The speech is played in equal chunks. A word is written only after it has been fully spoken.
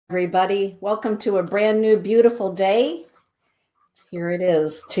Everybody, welcome to a brand new beautiful day. Here it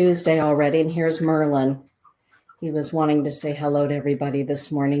is, Tuesday already, and here's Merlin. He was wanting to say hello to everybody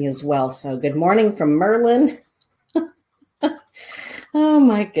this morning as well. So good morning from Merlin. Oh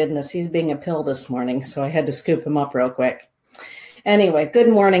my goodness, he's being a pill this morning, so I had to scoop him up real quick. Anyway, good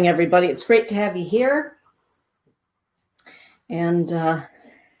morning, everybody. It's great to have you here. And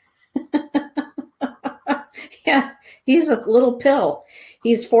yeah, he's a little pill.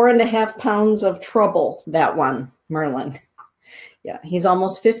 He's 4.5 pounds of trouble, that one, Merlin. Yeah, he's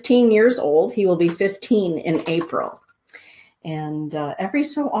almost 15 years old. He will be 15 in April. And every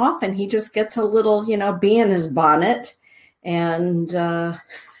so often, he just gets a little, bee in his bonnet. And I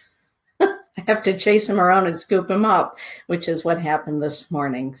have to chase him around and scoop him up, which is what happened this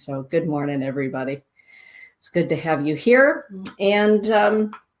morning. So good morning, everybody. It's good to have you here.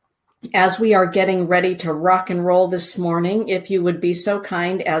 And as we are getting ready to rock and roll this morning, if you would be so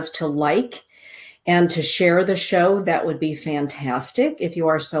kind as to like and to share the show, that would be fantastic if you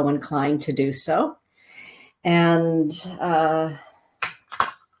are so inclined to do so. And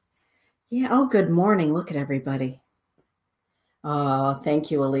good morning. Look at everybody. Oh, thank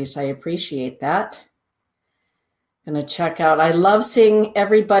you, Elise. I appreciate that. Going to check out. I love seeing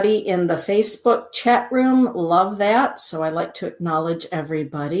everybody in the Facebook chat room. Love that. So I like to acknowledge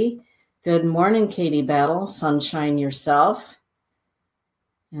everybody. Good morning, Katie Battle, Sunshine Yourself.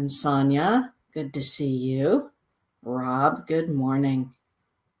 And Sonia, good to see you. Rob, good morning.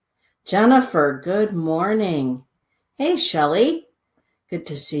 Jennifer, good morning. Hey, Shelley, good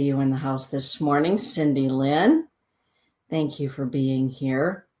to see you in the house this morning. Cindy Lynn, thank you for being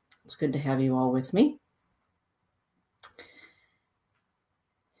here. It's good to have you all with me.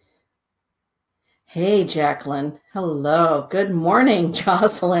 Hey, Jacqueline. Hello. Good morning,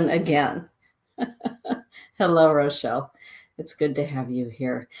 Jocelyn again. Hello, Rochelle. It's good to have you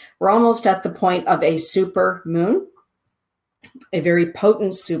here. We're almost at the point of a super moon, a very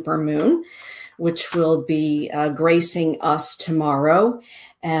potent super moon, which will be gracing us tomorrow.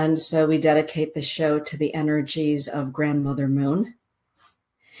 And so we dedicate the show to the energies of Grandmother Moon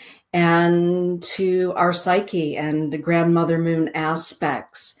and to our psyche and the Grandmother Moon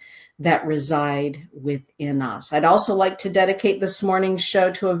aspects that reside within us. I'd also like to dedicate this morning's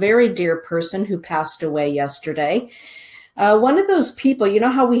show to a very dear person who passed away yesterday. One of those people, you know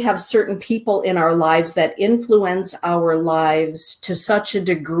how we have certain people in our lives that influence our lives to such a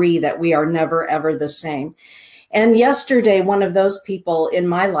degree that we are never, ever the same. And yesterday, one of those people in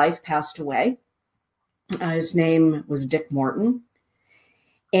my life passed away. His name was Dick Morton.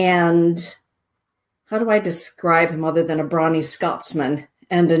 And how do I describe him other than a brawny Scotsman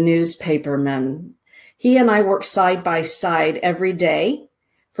and a newspaperman? He and I worked side by side every day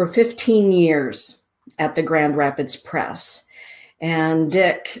for 15 years at the Grand Rapids Press. And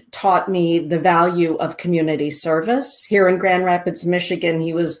Dick taught me the value of community service. Here in Grand Rapids, Michigan,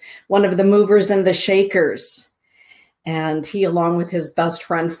 he was one of the movers and the shakers. And he, along with his best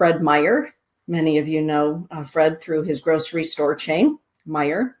friend, Fred Meyer, many of you know Fred through his grocery store chain,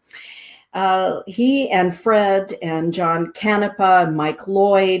 Meyer. He and Fred and John Canepa, Mike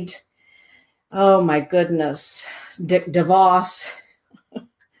Lloyd, oh my goodness, Dick DeVos,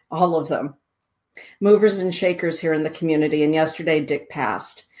 all of them, movers and shakers here in the community. And yesterday, Dick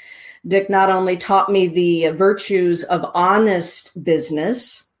passed. Dick not only taught me the virtues of honest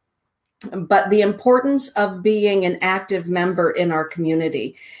business, but the importance of being an active member in our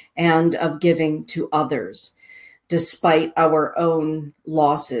community and of giving to others. Despite our own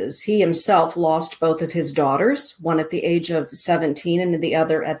losses. He himself lost both of his daughters, one at the age of 17 and the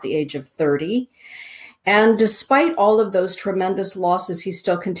other at the age of 30. And despite all of those tremendous losses, he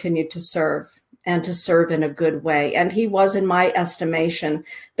still continued to serve and to serve in a good way. And he was, in my estimation,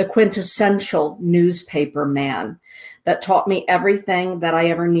 the quintessential newspaper man that taught me everything that I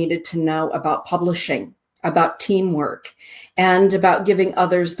ever needed to know about publishing, about teamwork, and about giving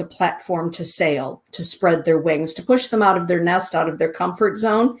others the platform to sail, to spread their wings, to push them out of their nest, out of their comfort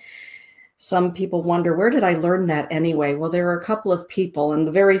zone. Some people wonder, where did I learn that anyway? Well, there are a couple of people, and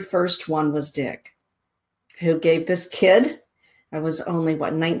the very first one was Dick, who gave this kid, I was only,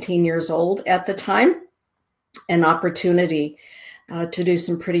 19 years old at the time, an opportunity to do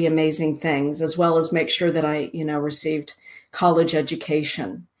some pretty amazing things, as well as make sure that I, received college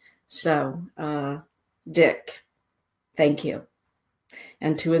education. So, Dick, thank you.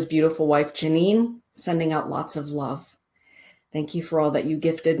 And to his beautiful wife, Janine, sending out lots of love. Thank you for all that you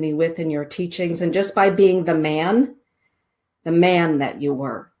gifted me with in your teachings. And just by being the man that you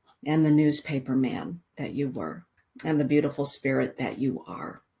were, and the newspaper man that you were, and the beautiful spirit that you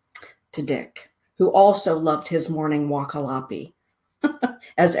are. To Dick, who also loved his morning wakalapi.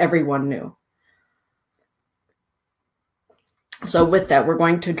 as everyone knew. So with that, we're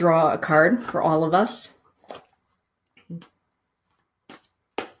going to draw a card for all of us.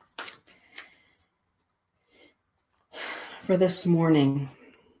 For this morning.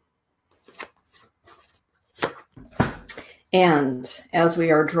 And as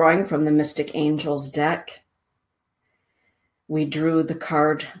we are drawing from the Mystic Angels deck, we drew the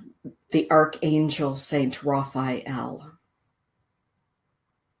card, the Archangel Saint Raphael.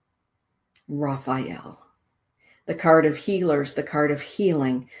 Raphael. The card of healers, the card of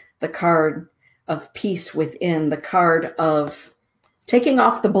healing, the card of peace within, the card of taking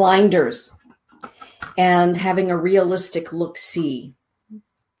off the blinders and having a realistic look-see.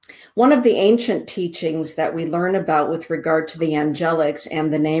 One of the ancient teachings that we learn about with regard to the angelics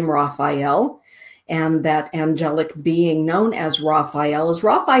and the name Raphael, and that angelic being known as Raphael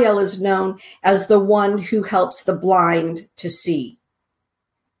is known as the one who helps the blind to see.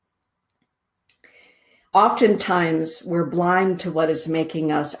 Oftentimes, we're blind to what is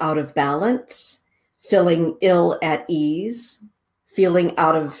making us out of balance, feeling ill at ease, feeling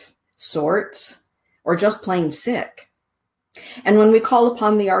out of sorts, or just plain sick. And when we call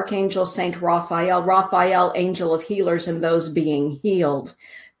upon the Archangel Saint Raphael, Raphael, angel of healers and those being healed,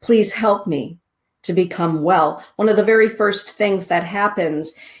 please help me to become well. One of the very first things that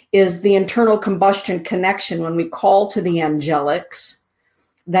happens is the internal combustion connection. When we call to the angelics,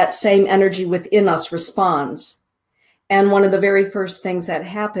 that same energy within us responds. And one of the very first things that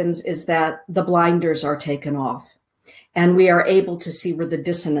happens is that the blinders are taken off and we are able to see where the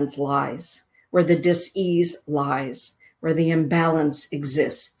dissonance lies, where the dis-ease lies, where the imbalance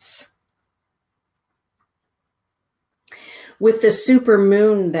exists. With the super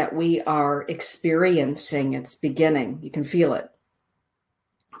moon that we are experiencing, it's beginning. You can feel it.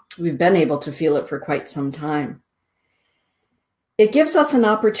 We've been able to feel it for quite some time. It gives us an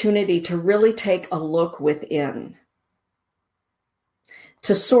opportunity to really take a look within,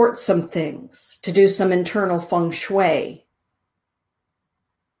 to sort some things, to do some internal feng shui,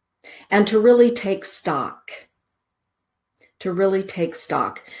 and to really take stock.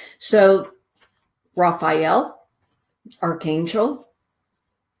 So Raphael, Archangel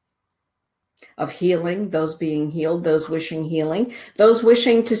of healing, those being healed, those wishing healing, those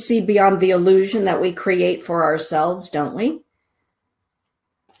wishing to see beyond the illusion that we create for ourselves, don't we?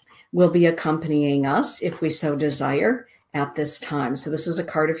 Will be accompanying us, if we so desire, at this time. So this is a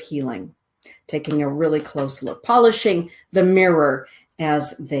card of healing, taking a really close look, polishing the mirror,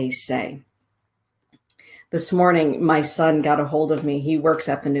 as they say. This morning, my son got a hold of me. He works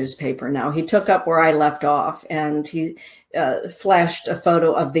at the newspaper now. He took up where I left off, and he flashed a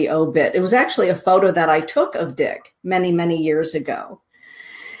photo of the obit. It was actually a photo that I took of Dick many, many years ago.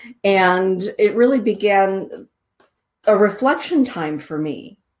 And it really began a reflection time for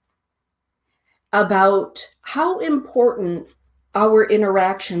me about how important our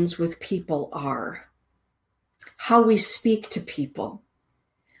interactions with people are, how we speak to people,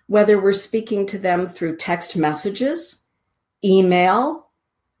 whether we're speaking to them through text messages, email,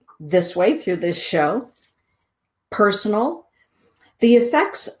 this way through this show, personal. The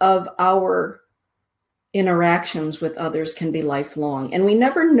effects of our interactions with others can be lifelong, and we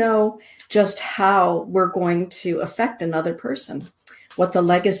never know just how we're going to affect another person, what the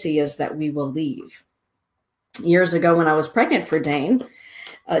legacy is that we will leave. Years ago, when I was pregnant for Dane,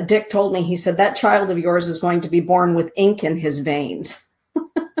 Dick told me, he said, that child of yours is going to be born with ink in his veins.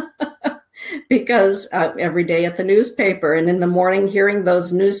 Because every day at the newspaper and in the morning, hearing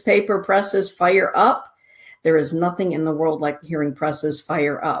those newspaper presses fire up, there is nothing in the world like hearing presses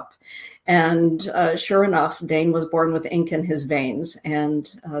fire up. And sure enough, Dane was born with ink in his veins, and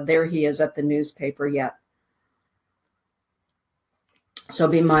there he is at the newspaper yet. So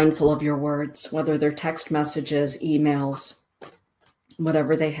be mindful of your words, whether they're text messages, emails,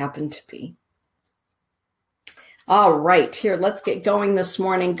 whatever they happen to be. All right, here, let's get going this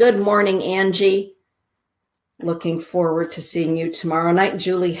morning. Good morning, Angie. Looking forward to seeing you tomorrow night.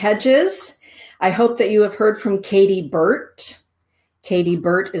 Julie Hedges, I hope that you have heard from Katie Burt. Katie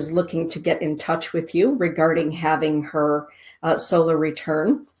Burt is looking to get in touch with you regarding having her solar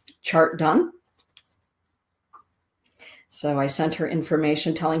return chart done. So I sent her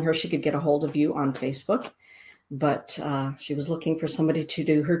information telling her she could get a hold of you on Facebook, but she was looking for somebody to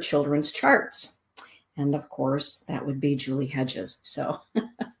do her children's charts. And of course, that would be Julie Hedges. So,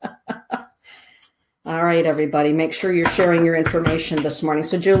 all right, everybody, make sure you're sharing your information this morning.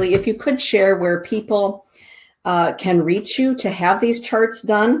 So Julie, if you could share where people can reach you to have these charts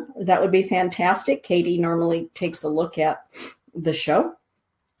done, that would be fantastic. Katie normally takes a look at the show.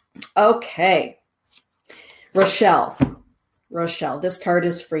 Okay. Rochelle, Rochelle, this card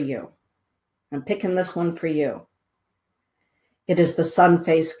is for you. I'm picking this one for you. It is the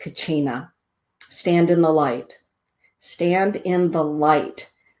sun-faced Kachina. Stand in the light. Stand in the light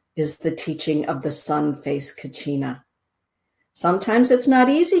is the teaching of the sun-faced Kachina. Sometimes it's not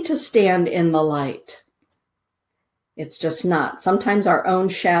easy to stand in the light. It's just not. Sometimes our own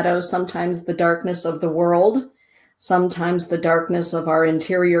shadows, sometimes the darkness of the world, sometimes the darkness of our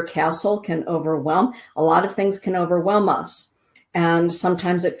interior castle can overwhelm. A lot of things can overwhelm us. And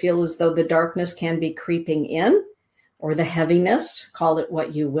sometimes it feels as though the darkness can be creeping in, or the heaviness, call it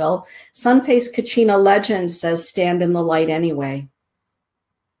what you will. Sun-faced Kachina legend says, stand in the light anyway.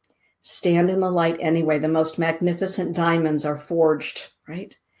 Stand in the light anyway. The most magnificent diamonds are forged,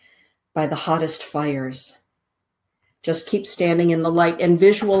 right, by the hottest fires. Just keep standing in the light and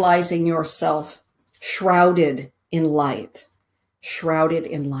visualizing yourself shrouded in light. Shrouded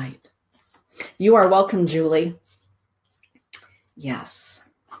in light. You are welcome, Julie. Yes.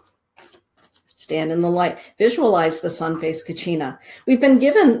 Stand in the light. Visualize the sun-faced Kachina. We've been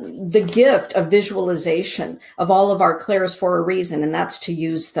given the gift of visualization of all of our clairs for a reason, and that's to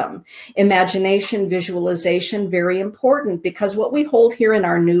use them. Imagination, visualization, very important, because what we hold here in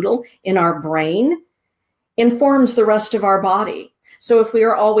our noodle, in our brain, informs the rest of our body. So if we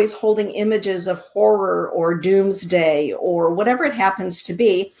are always holding images of horror or doomsday or whatever it happens to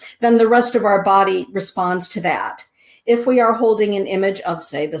be, then the rest of our body responds to that. If we are holding an image of,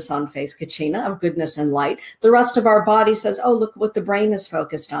 say, the sun-faced Kachina, of goodness and light, the rest of our body says, oh, look what the brain is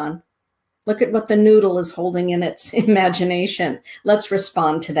focused on. Look at what the noodle is holding in its imagination. Let's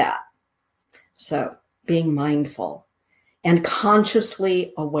respond to that. So being mindful and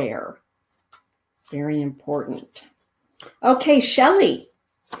consciously aware. Very important. Okay, Shelley.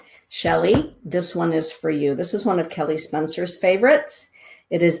 Shelley, this one is for you. This is one of Kelly Spencer's favorites.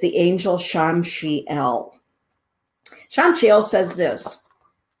 It is the angel Shamshiel. Shamshiel says this: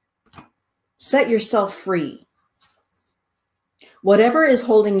 set yourself free. Whatever is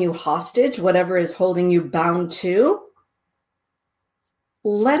holding you hostage, whatever is holding you bound to,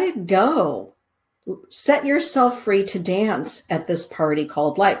 let it go. Set yourself free to dance at this party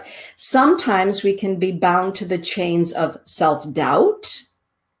called life. Sometimes we can be bound to the chains of self-doubt,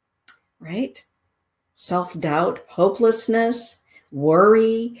 right? Self-doubt, hopelessness,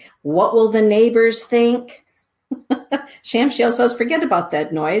 worry. What will the neighbors think? Shamshiel says, forget about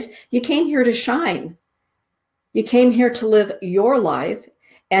that noise. You came here to shine. You came here to live your life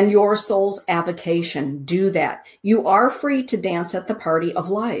and your soul's avocation. Do that. You are free to dance at the party of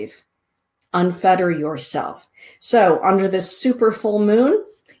life. Unfetter yourself. So under this super full moon,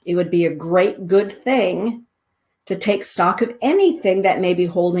 it would be a great good thing to take stock of anything that may be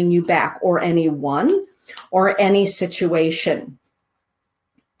holding you back, or anyone or any situation.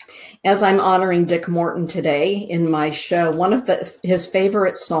 As I'm honoring Dick Morton today in my show, one of his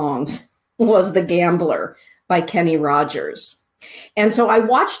favorite songs was The Gambler by Kenny Rogers. And so I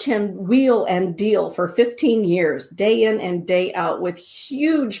watched him wheel and deal for 15 years, day in and day out, with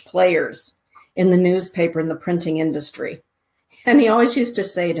huge players in the newspaper and the printing industry. And he always used to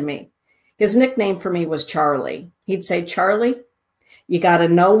say to me, his nickname for me was Charlie. He'd say, Charlie, you got to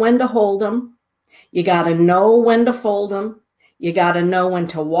know when to hold them. You got to know when to fold them. You got to know when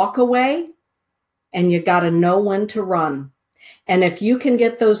to walk away, and you got to know when to run. And if you can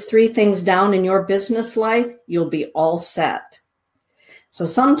get those three things down in your business life, you'll be all set. So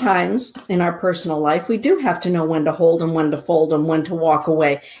sometimes in our personal life, we do have to know when to hold them, when to fold them, when to walk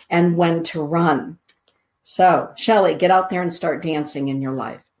away, and when to run. So, Shelley, get out there and start dancing in your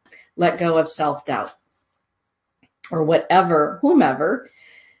life. Let go of self-doubt or whatever, whomever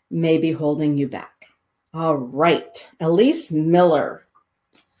may be holding you back. All right, Elise Miller.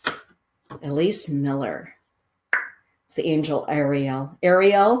 Elise Miller. It's the angel Ariel.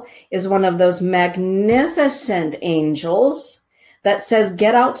 Ariel is one of those magnificent angels that says,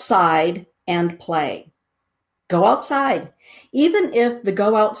 get outside and play. Go outside. Even if the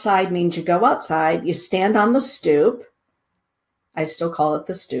go outside means you go outside, you stand on the stoop. I still call it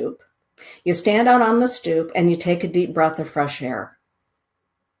the stoop. You stand out on the stoop and you take a deep breath of fresh air.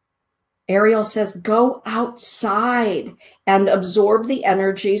 Ariel says, go outside and absorb the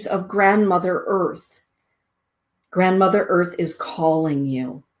energies of Grandmother Earth. Grandmother Earth is calling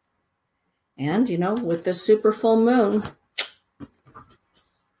you. And, you know, with this super full moon,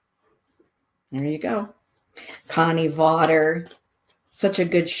 there you go. Connie Vaughter. Such a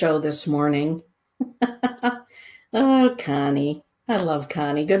good show this morning. Oh, Connie. I love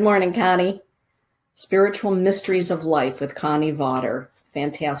Connie. Good morning, Connie. Spiritual Mysteries of Life with Connie Vaughter.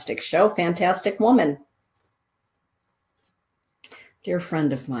 Fantastic show. Fantastic woman. Dear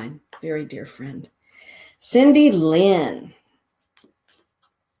friend of mine. Very dear friend. Cindy Lynn.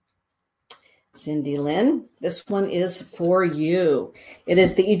 Cindy Lynn, this one is for you. It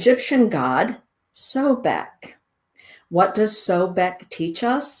is the Egyptian god Sobek. What does Sobek teach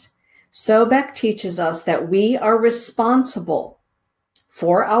us? Sobek teaches us that we are responsible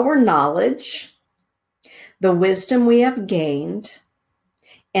for our knowledge, the wisdom we have gained,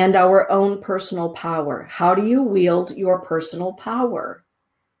 and our own personal power. How do you wield your personal power?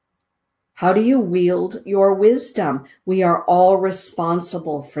 How do you wield your wisdom? We are all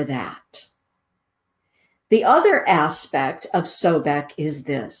responsible for that. The other aspect of Sobek is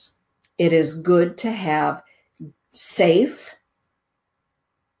this. It is good to have safe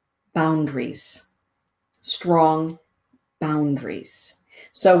boundaries, strong boundaries.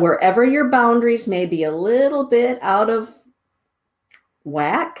 So wherever your boundaries may be a little bit out of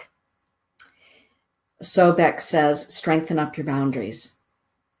whack, Sobek says, strengthen up your boundaries.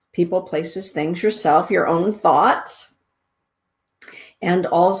 People, places, things, yourself, your own thoughts. And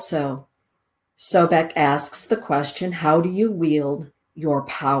also, Sobek asks the question, how do you wield your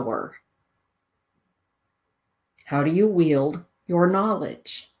power? How do you wield your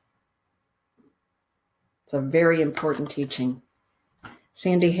knowledge? It's a very important teaching.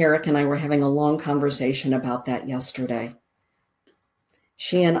 Sandy Herrick and I were having a long conversation about that yesterday.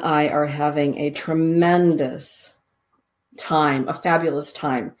 She and I are having a tremendous time, a fabulous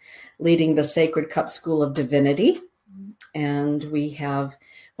time, leading the Sacred Cup School of Divinity. And we have,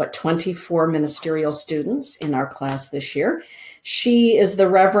 24 ministerial students in our class this year. She is the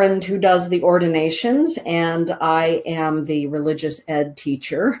reverend who does the ordinations, and I am the religious ed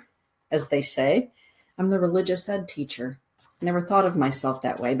teacher, as they say. I'm the religious ed teacher. I never thought of myself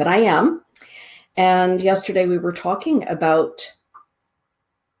that way, but I am. And yesterday we were talking about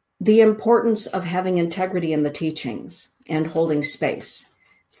the importance of having integrity in the teachings and holding space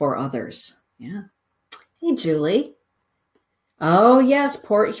for others. Yeah. Hey, Julie. Oh, yes,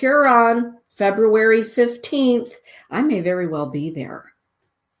 Port Huron, February 15th. I may very well be there.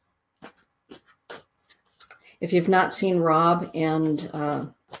 If you've not seen Rob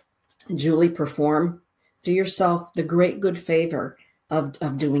and Julie perform, do yourself the great good favor of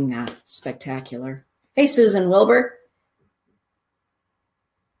doing that. It's spectacular. Hey, Susan Wilbur.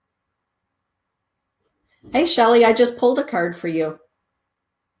 Hey, Shelley, I just pulled a card for you.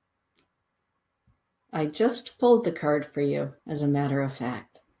 I just pulled the card for you, as a matter of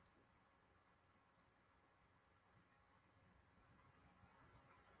fact.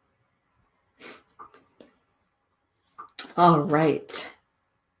 All right.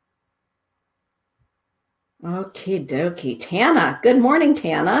 Okie dokie. Tana. Good morning,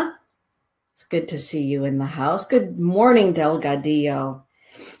 Tana. It's good to see you in the house. Good morning, Delgadillo.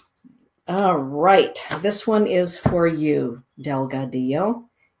 All right. This one is for you, Delgadillo.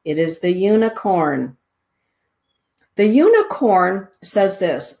 It is the unicorn. The unicorn says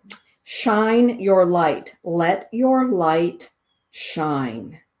this, shine your light. Let your light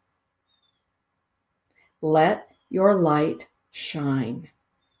shine. Let your light shine.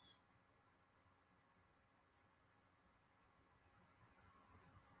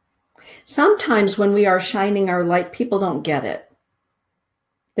 Sometimes when we are shining our light, people don't get it.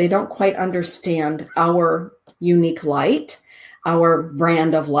 They don't quite understand our unique light, our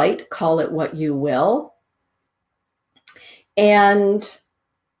brand of light, call it what you will. And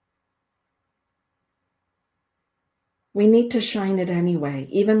we need to shine it anyway,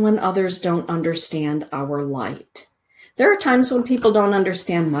 even when others don't understand our light. There are times when people don't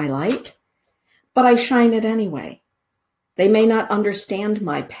understand my light, but I shine it anyway. They may not understand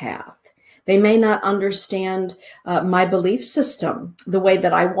my path. They may not understand my belief system, the way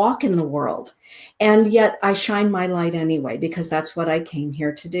that I walk in the world. And yet I shine my light anyway, because that's what I came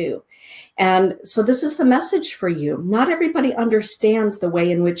here to do. And so this is the message for you. Not everybody understands the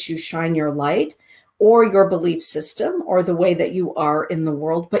way in which you shine your light or your belief system or the way that you are in the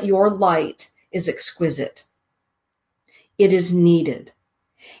world, but your light is exquisite. It is needed.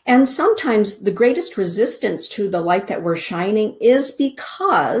 And sometimes the greatest resistance to the light that we're shining is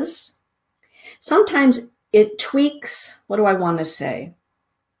because sometimes it tweaks, what do I want to say?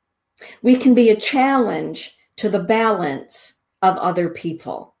 We can be a challenge to the balance of other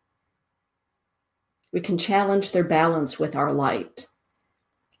people. We can challenge their balance with our light.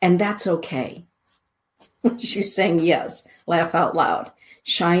 And that's okay. She's saying yes. Laugh out loud.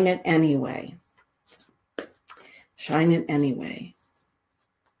 Shine it anyway. Shine it anyway.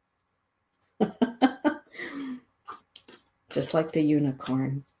 Just like the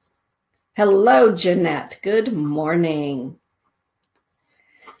unicorn. Hello, Jeanette. Good morning.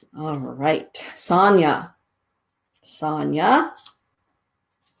 All right. Sonia. Sonia.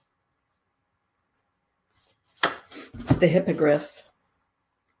 It's the hippogriff.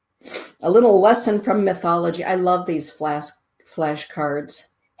 A little lesson from mythology. I love these flashcards.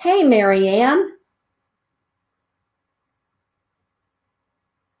 Hey, Marianne.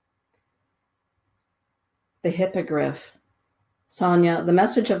 The Hippogriff. Sonia, the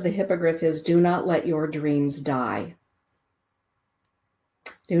message of the Hippogriff is, do not let your dreams die.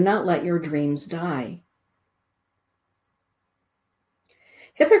 Do not let your dreams die.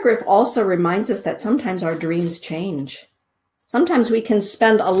 Hippogriff also reminds us that sometimes our dreams change. Sometimes we can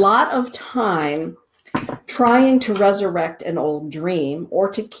spend a lot of time trying to resurrect an old dream or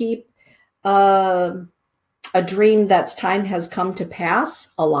to keep a dream that's time has come to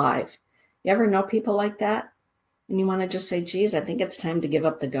pass alive. You ever know people like that? And you want to just say, geez, I think it's time to give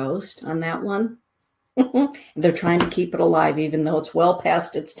up the ghost on that one. They're trying to keep it alive, even though it's well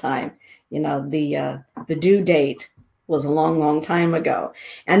past its time. You know, the due date was a long, long time ago.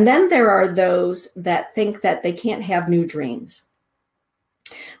 And then there are those that think that they can't have new dreams.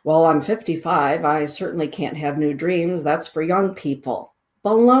 Well, I'm 55. I certainly can't have new dreams. That's for young people.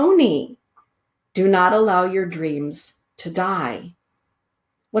 Baloney. Do not allow your dreams to die.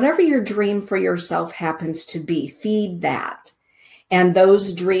 Whatever your dream for yourself happens to be, feed that. And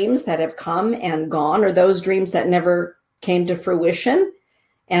those dreams that have come and gone, or those dreams that never came to fruition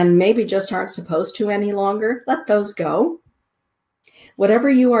and maybe just aren't supposed to any longer, let those go. Whatever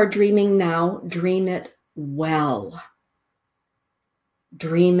you are dreaming now, dream it well.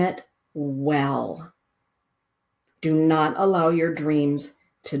 Dream it well. Do not allow your dreams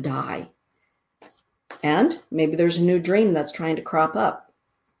to die. And maybe there's a new dream that's trying to crop up.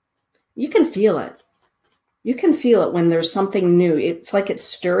 You can feel it. You can feel it when there's something new. It's like it's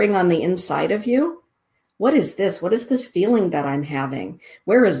stirring on the inside of you. What is this? What is this feeling that I'm having?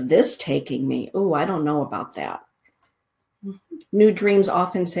 Where is this taking me? Oh, I don't know about that. New dreams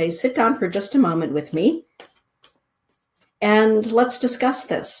often say, sit down for just a moment with me and let's discuss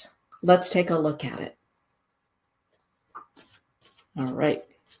this. Let's take a look at it. All right.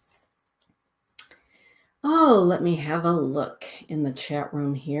 Oh, let me have a look in the chat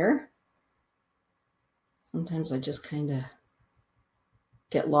room here. Sometimes I just kind of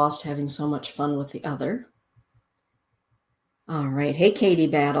get lost having so much fun with the other. All right. Hey, Katie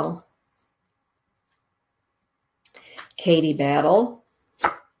Battle. Katie Battle.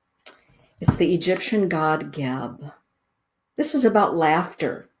 It's the Egyptian god Geb. This is about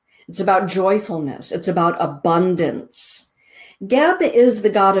laughter. It's about joyfulness. It's about abundance. Geb is the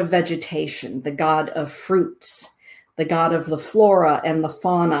god of vegetation, the god of fruits, the god of the flora and the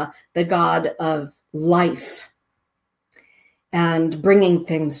fauna, the god of life and bringing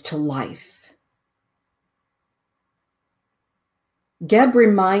things to life. Geb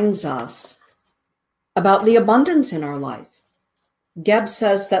reminds us about the abundance in our life. Geb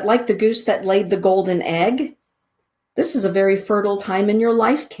says that like the goose that laid the golden egg, this is a very fertile time in your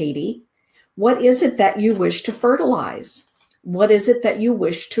life, Katie. What is it that you wish to fertilize? What is it that you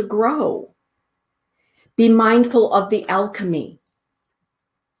wish to grow? Be mindful of the alchemy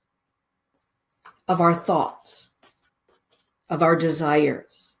of our thoughts, of our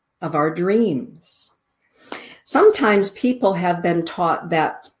desires, of our dreams. Sometimes people have been taught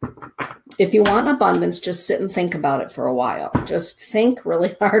that if you want abundance, just sit and think about it for a while. Just think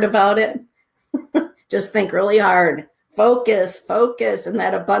really hard about it. Just think really hard. Focus, focus, and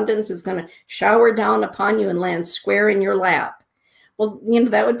that abundance is going to shower down upon you and land square in your lap. Well, you know,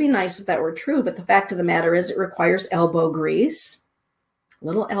 that would be nice if that were true, but the fact of the matter is it requires elbow grease,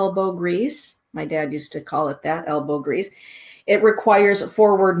 little elbow grease. My dad used to call it that, elbow grease. It requires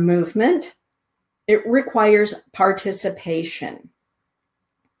forward movement. It requires participation.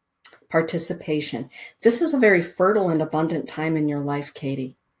 Participation. This is a very fertile and abundant time in your life,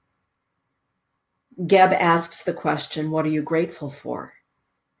 Katie. Geb asks the question, what are you grateful for?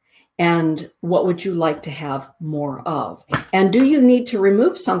 And what would you like to have more of? And do you need to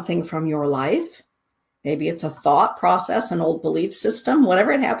remove something from your life? Maybe it's a thought process, an old belief system,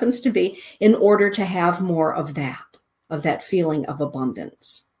 whatever it happens to be, in order to have more of that feeling of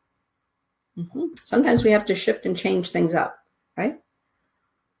abundance. Sometimes we have to shift and change things up, right?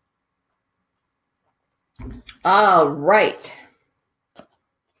 All right.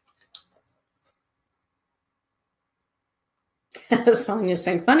 Sonia's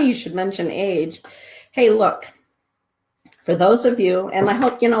saying, funny you should mention age. Hey, look, for those of you, and I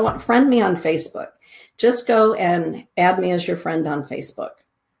hope, you know what, friend me on Facebook. Just go and add me as your friend on Facebook.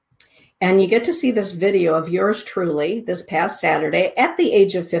 And you get to see this video of yours truly this past Saturday at the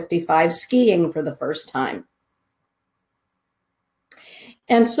age of 55 skiing for the first time.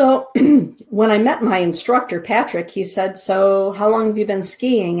 And so when I met my instructor, Patrick, he said, so how long have you been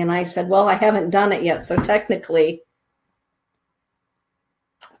skiing? And I said, well, I haven't done it yet. So technically,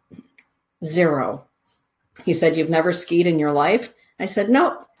 0. He said, "You've never skied in your life?" I said,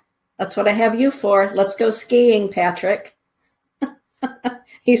 "Nope. That's what I have you for. Let's go skiing, Patrick."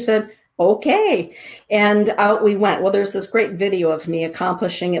 He said, "Okay." And out we went. Well, there's this great video of me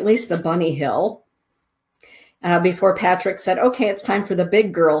accomplishing at least the bunny hill before Patrick said, "Okay, it's time for the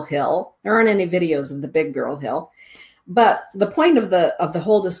big girl hill." There aren't any videos of the big girl hill. But the point of the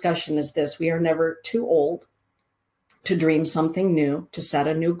whole discussion is this: we are never too old to dream something new, to set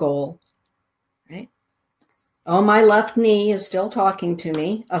a new goal, right? Oh, my left knee is still talking to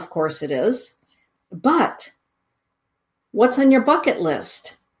me. Of course it is. But what's on your bucket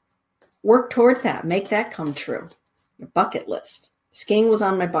list? Work toward that. Make that come true. Your bucket list. Skiing was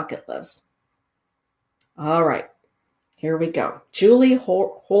on my bucket list. All right. Here we go. Julie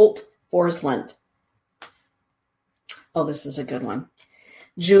Holt Forsland. Oh, this is a good one.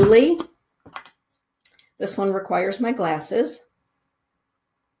 Julie, this one requires my glasses.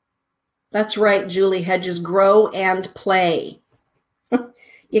 That's right, Julie Hedges. Grow and play.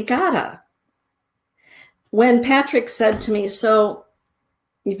 You gotta. When Patrick said to me, "So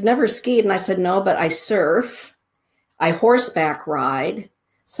you've never skied?" And I said, "No, but I surf. I horseback ride.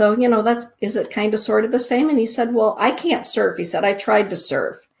 So, is it kind of sort of the same?" And he said, "Well, I can't surf." He said, "I tried to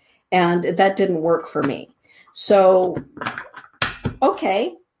surf and that didn't work for me." So,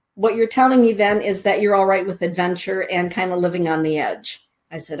 okay, what you're telling me then is that you're all right with adventure and kind of living on the edge.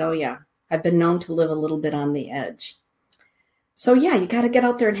 I said, "Oh yeah, I've been known to live a little bit on the edge." So yeah, you got to get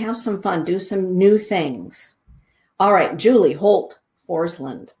out there and have some fun, do some new things. All right, Julie Holt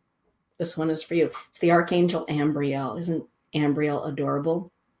Forsland. This one is for you. It's the Archangel Ambriel. Isn't Ambriel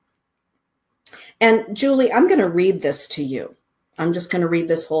adorable? And Julie, I'm going to read this to you. I'm just going to read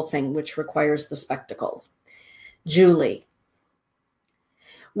this whole thing, which requires the spectacles. Julie,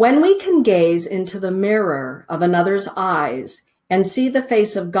 when we can gaze into the mirror of another's eyes and see the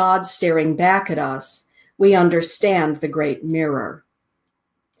face of God staring back at us, we understand the great mirror.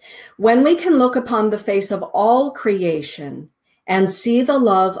 When we can look upon the face of all creation and see the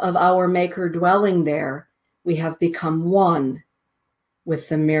love of our Maker dwelling there, we have become one with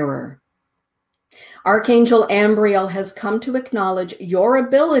the mirror. Archangel Ambriel has come to acknowledge your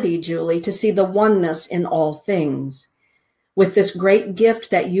ability, Julie, to see the oneness in all things. With this great gift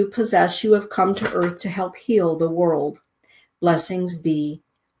that you possess, you have come to earth to help heal the world. Blessings be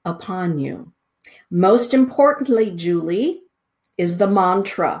upon you. Most importantly, Julie, is the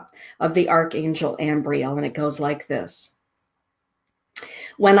mantra of the Archangel Ambriel, and it goes like this.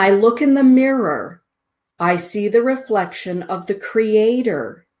 When I look in the mirror, I see the reflection of the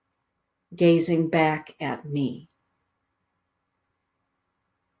Creator gazing back at me.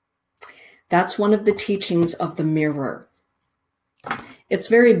 That's one of the teachings of the mirror. It's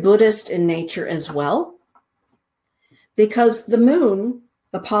very Buddhist in nature as well, because the moon,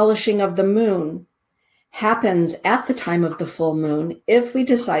 the polishing of the moon, happens at the time of the full moon if we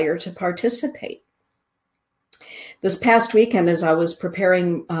desire to participate. This past weekend, as I was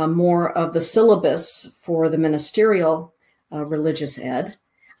preparing more of the syllabus for the ministerial religious ed,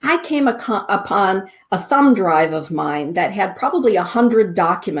 I came upon a thumb drive of mine that had probably 100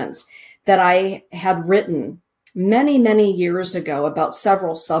 documents that I had written many, many years ago about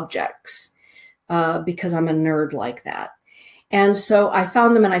several subjects because I'm a nerd like that. And so I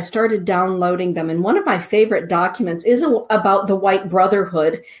found them and I started downloading them. And one of my favorite documents is about the White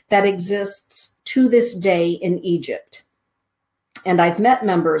Brotherhood that exists to this day in Egypt. And I've met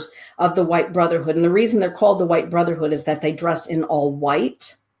members of the White Brotherhood. And the reason they're called the White Brotherhood is that they dress in all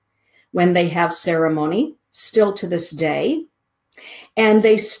white when they have ceremony, still to this day. And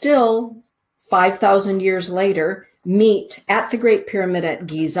they still, 5,000 years later, meet at the Great Pyramid at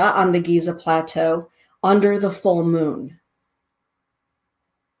Giza on the Giza Plateau under the full moon.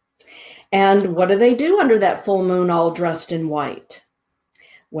 And what do they do under that full moon all dressed in white?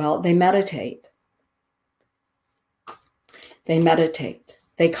 Well, they meditate. They meditate.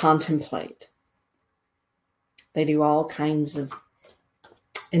 They contemplate. They do all kinds of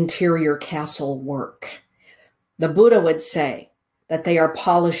interior castle work. The Buddha would say that they are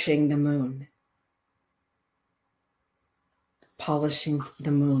polishing the moon. Polishing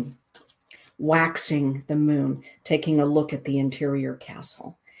the moon. Waxing the moon. Taking a look at the interior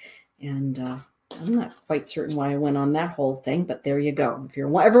castle. And I'm not quite certain why I went on that whole thing, but there you go. If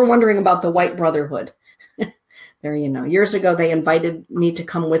you're ever wondering about the White Brotherhood, there you know. Years ago, they invited me to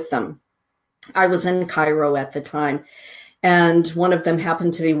come with them. I was in Cairo at the time, and one of them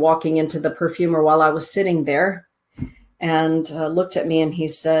happened to be walking into the perfumer while I was sitting there and looked at me and he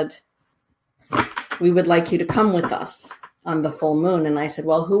said, "We would like you to come with us on the full moon." And I said,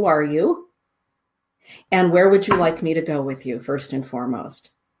 "Well, who are you? And where would you like me to go with you, first and foremost?"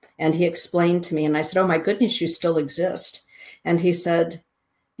 And he explained to me, and I said, oh my goodness, you still exist. And he said,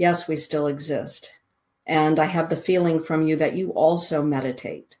 yes, we still exist. And I have the feeling from you that you also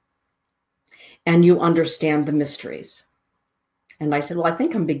meditate and you understand the mysteries. And I said, well, I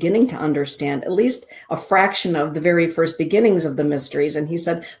think I'm beginning to understand at least a fraction of the very first beginnings of the mysteries. And he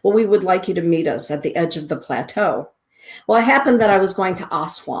said, well, we would like you to meet us at the edge of the plateau. Well, it happened that I was going to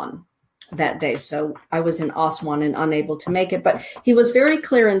Aswan that day. So I was in Aswan and unable to make it. But he was very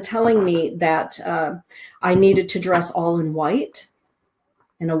clear in telling me that I needed to dress all in white,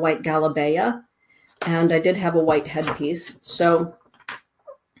 in a white galabeya. And I did have a white headpiece. So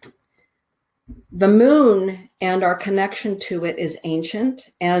the moon and our connection to it is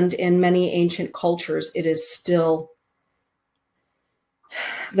ancient. And in many ancient cultures, it is still,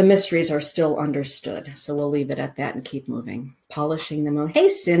 the mysteries are still understood. So we'll leave it at that and keep moving. Polishing the moon. Hey,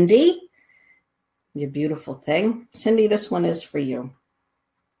 Cindy, you beautiful thing. Cindy, this one is for you.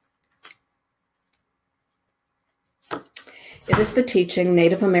 It is the teaching,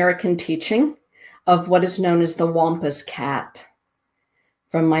 Native American teaching, of what is known as the Wampus Cat.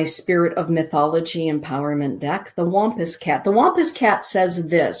 From my Spirit of Mythology Empowerment deck, the Wampus Cat. The Wampus Cat says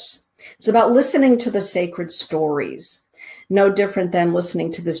this. It's about listening to the sacred stories. No different than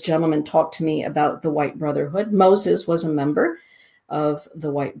listening to this gentleman talk to me about the White Brotherhood. Moses was a member of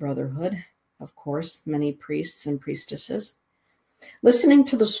the White Brotherhood, of course, many priests and priestesses. Listening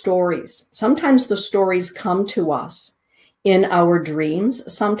to the stories. Sometimes the stories come to us in our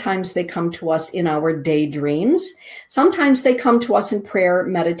dreams. Sometimes they come to us in our daydreams. Sometimes they come to us in prayer,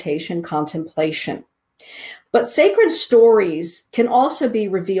 meditation, contemplation. But sacred stories can also be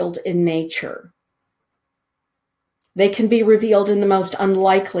revealed in nature. They can be revealed in the most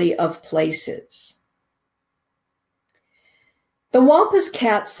unlikely of places. The Wampus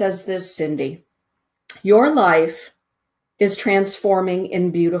Cat says this, Cindy, your life is transforming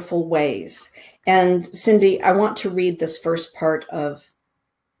in beautiful ways. And Cindy, I want to read this first part of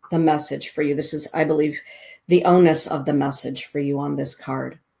the message for you. This is, I believe, the onus of the message for you on this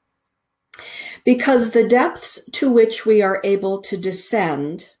card. Because the depths to which we are able to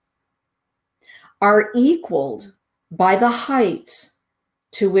descend are equaled by the heights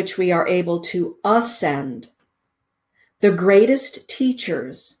to which we are able to ascend. The greatest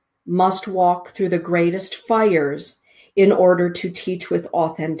teachers must walk through the greatest fires in order to teach with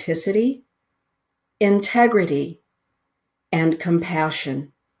authenticity, integrity, and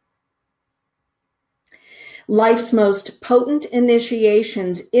compassion. Life's most potent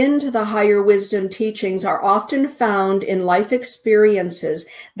initiations into the higher wisdom teachings are often found in life experiences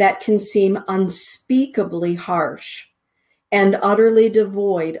that can seem unspeakably harsh and utterly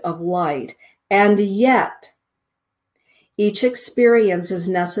devoid of light. And yet, each experience is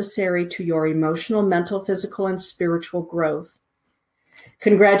necessary to your emotional, mental, physical, and spiritual growth.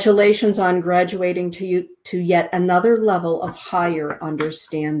 Congratulations on graduating to yet another level of higher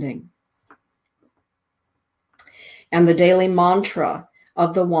understanding. And the daily mantra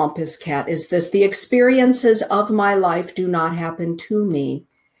of the Wampus Cat is this: the experiences of my life do not happen to me,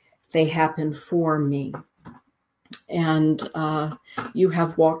 they happen for me. And you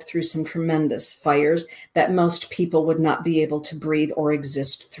have walked through some tremendous fires that most people would not be able to breathe or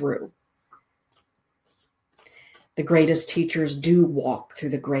exist through. The greatest teachers do walk through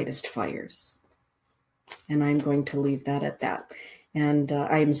the greatest fires. And I'm going to leave that at that. And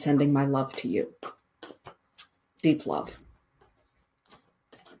I am sending my love to you. Deep love.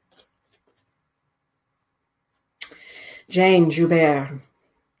 Jane Joubert.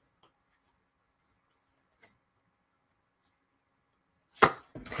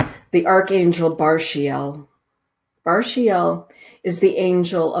 The Archangel Barshiel. Barshiel is the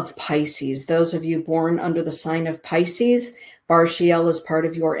angel of Pisces. Those of you born under the sign of Pisces, Barshiel is part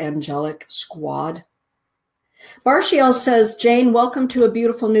of your angelic squad. Barshiel says, Jane, welcome to a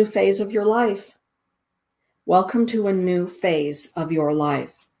beautiful new phase of your life. Welcome to a new phase of your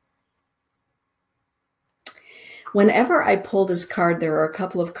life. Whenever I pull this card, there are a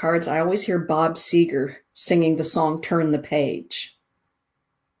couple of cards. I always hear Bob Seger singing the song, Turn the Page.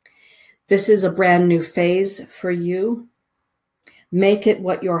 This is a brand new phase for you. Make it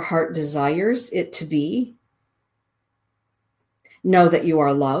what your heart desires it to be. Know that you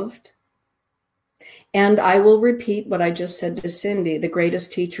are loved. And I will repeat what I just said to Cindy. The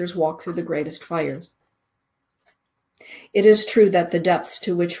greatest teachers walk through the greatest fires. It is true that the depths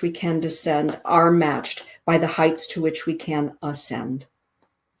to which we can descend are matched by the heights to which we can ascend.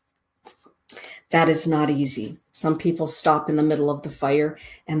 That is not easy. Some people stop in the middle of the fire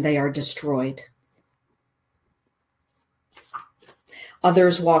and they are destroyed.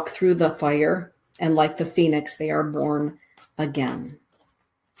 Others walk through the fire and like the phoenix, they are born again.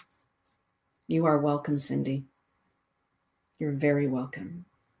 You are welcome, Cindy. You're very welcome.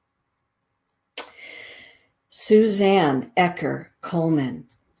 Suzanne Ecker Coleman,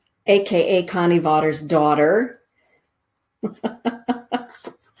 aka Connie Vatter's daughter.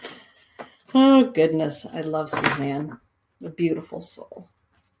 Oh, goodness. I love Suzanne. A beautiful soul.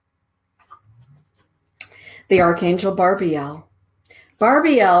 The Archangel Barbiel.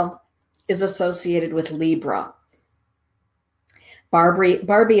 Barbiel is associated with Libra.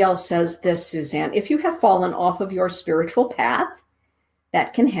 Barbiel says this, Suzanne, if you have fallen off of your spiritual path,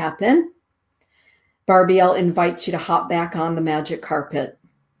 that can happen. Barbiel invites you to hop back on the magic carpet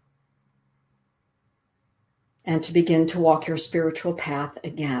and to begin to walk your spiritual path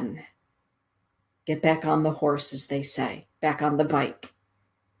again. Get back on the horse, as they say, back on the bike,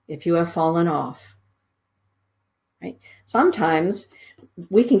 if you have fallen off. Right? Sometimes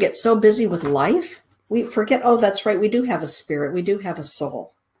we can get so busy with life, we forget, oh, that's right, we do have a spirit, we do have a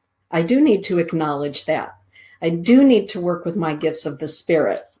soul. I do need to acknowledge that. I do need to work with my gifts of the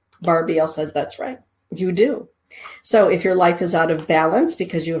spirit. Barbiel says that's right. You do. So if your life is out of balance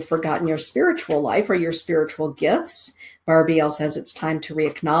because you have forgotten your spiritual life or your spiritual gifts, Barbiel says it's time to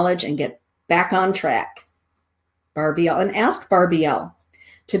re-acknowledge and get back on track. Barbiel, and ask Barbiel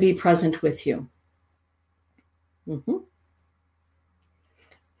to be present with you.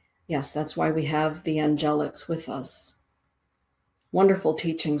 Yes, that's why we have the angelics with us. Wonderful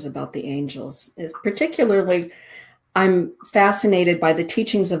teachings about the angels. Particularly, I'm fascinated by the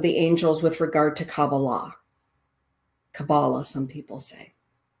teachings of the angels with regard to Kabbalah. Kabbalah, some people say.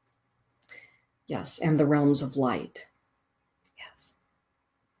 Yes, and the realms of light. Yes.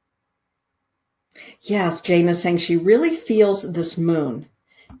 Yes, Jane is saying she really feels this moon.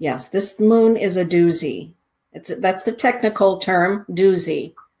 Yes, this moon is a doozy. That's the technical term,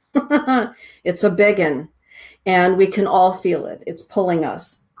 doozy. It's a biggin, and we can all feel it. It's pulling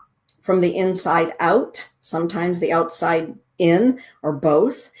us from the inside out, sometimes the outside in, or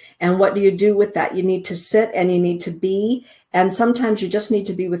both. And what do you do with that? You need to sit and you need to be, and sometimes you just need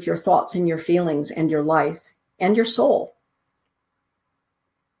to be with your thoughts and your feelings and your life and your soul.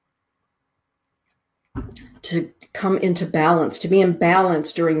 To come into balance, to be in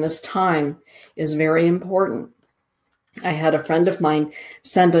balance during this time is very important. I had a friend of mine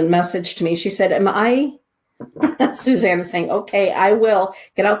send a message to me. She said, am I, Suzanne is saying, okay, I will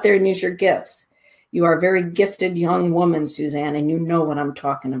get out there and use your gifts. You are a very gifted young woman, Suzanne, and you know what I'm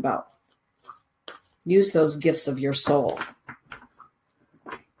talking about. Use those gifts of your soul.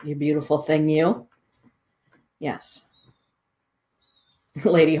 You beautiful thing, you. Yes.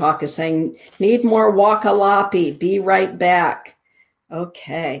 Lady Hawk is saying, need more Wakalapi. Be right back.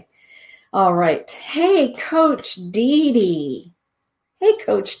 Okay. All right. Hey, Coach Dee Dee. Hey,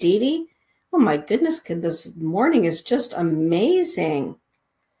 Coach Dee Dee. Oh, my goodness. This morning is just amazing.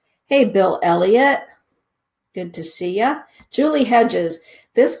 Hey, Bill Elliott. Good to see ya. Julie Hedges.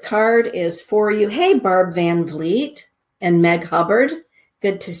 This card is for you. Hey, Barb Van Vliet and Meg Hubbard.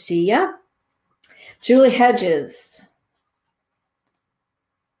 Good to see ya. Julie Hedges.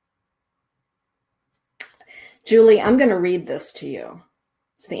 Julie, I'm going to read this to you.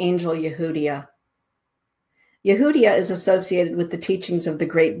 It's the angel Yehudia. Yehudia is associated with the teachings of the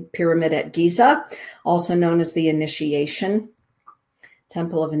Great Pyramid at Giza, also known as the Initiation,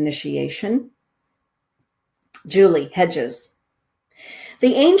 Temple of Initiation. Julie Hedges.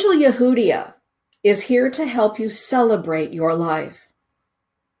 The angel Yehudia is here to help you celebrate your life.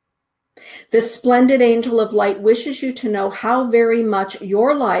 This splendid angel of light wishes you to know how very much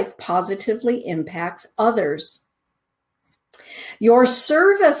your life positively impacts others. Your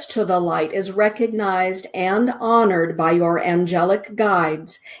service to the light is recognized and honored by your angelic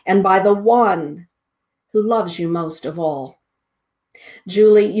guides and by the one who loves you most of all.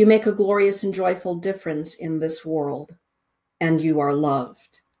 Julie, you make a glorious and joyful difference in this world, and you are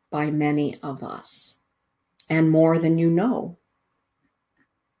loved by many of us, and more than you know.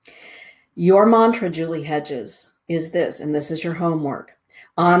 Your mantra, Julie Hedges, is this, and this is your homework.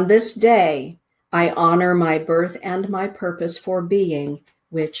 On this day, I honor my birth and my purpose for being,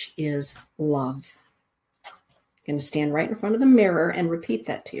 which is love. You're going to stand right in front of the mirror and repeat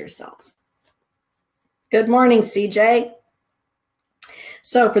that to yourself. Good morning, CJ.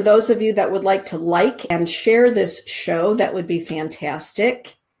 So for those of you that would like to like and share this show, that would be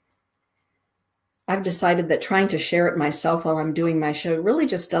fantastic. I've decided that trying to share it myself while I'm doing my show really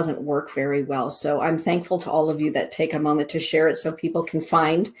just doesn't work very well. So I'm thankful to all of you that take a moment to share it so people can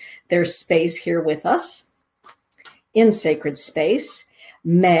find their space here with us in sacred space.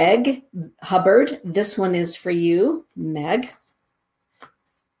 Meg Hubbard, this one is for you, Meg.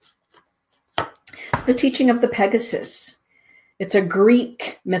 It's the teaching of the Pegasus. It's a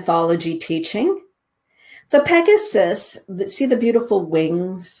Greek mythology teaching. The Pegasus, see the beautiful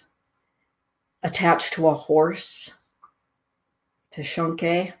wings attached to a horse,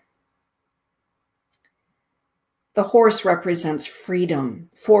 Teshonke? The horse represents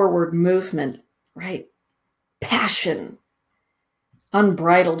freedom, forward movement, right? Passion,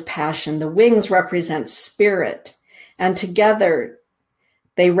 unbridled passion. The wings represent spirit, and together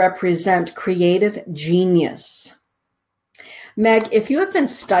they represent creative genius. Meg, if you have been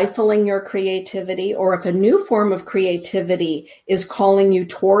stifling your creativity, or if a new form of creativity is calling you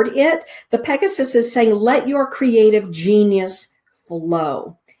toward it, the Pegasus is saying, let your creative genius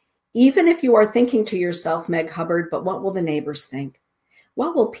flow. Even if you are thinking to yourself, Meg Hubbard, but what will the neighbors think?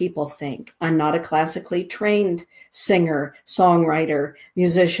 What will people think? I'm not a classically trained singer, songwriter,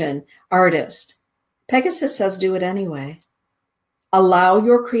 musician, artist. Pegasus says, do it anyway. Allow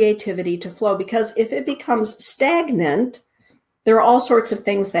your creativity to flow, because if it becomes stagnant, there are all sorts of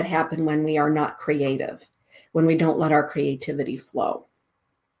things that happen when we are not creative, when we don't let our creativity flow.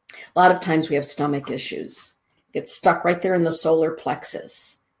 A lot of times we have stomach issues. Get stuck right there in the solar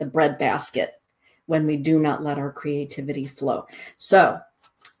plexus, the breadbasket, when we do not let our creativity flow. So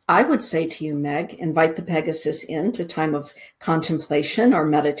I would say to you, Meg, invite the Pegasus in to time of contemplation or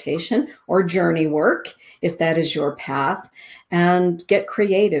meditation or journey work, if that is your path, and get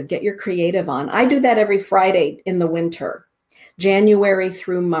creative, get your creative on. I do that every Friday in the winter. January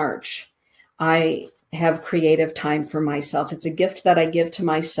through March, I have creative time for myself. It's a gift that I give to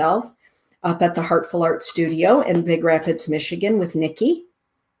myself up at the Heartful Art Studio in Big Rapids, Michigan with Nikki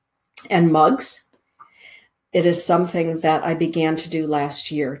and mugs. It is something that I began to do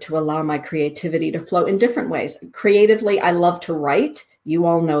last year to allow my creativity to flow in different ways. Creatively, I love to write. You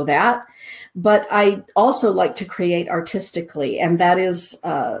all know that. But I also like to create artistically, and that is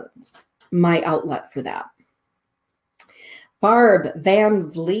my outlet for that. Barb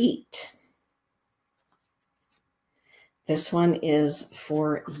Van Vliet. This one is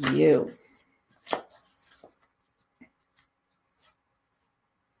for you.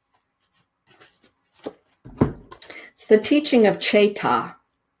 It's the teaching of Cheta.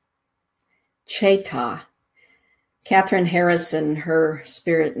 Cheta. Catherine Harrison, her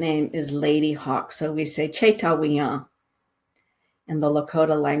spirit name is Lady Hawk. So we say Cheta Wiyan. In the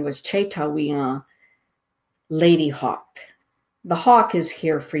Lakota language, Cheta Wiyan, Lady Hawk. The hawk is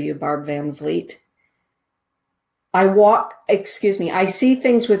here for you, Barb Van Vliet. I see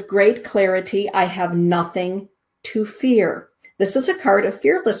things with great clarity. I have nothing to fear. This is a card of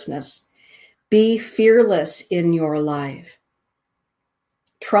fearlessness. Be fearless in your life.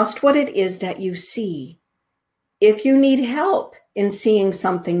 Trust what it is that you see. If you need help in seeing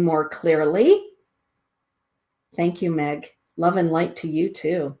something more clearly, thank you, Meg. Love and light to you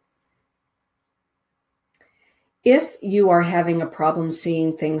too. If you are having a problem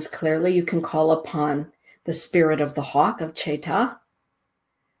seeing things clearly, you can call upon the spirit of the hawk of Cheta.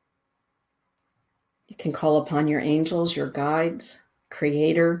 You can call upon your angels, your guides,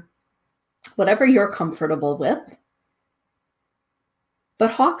 creator, whatever you're comfortable with.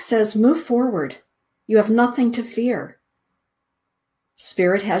 But Hawk says, move forward. You have nothing to fear.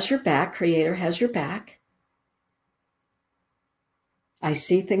 Spirit has your back. Creator has your back. I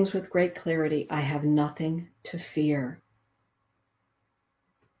see things with great clarity. I have nothing to fear.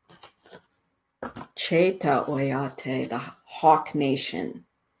 Cheta Oyate, the Hawk Nation.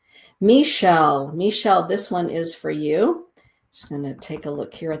 Michelle, this one is for you. Just going to take a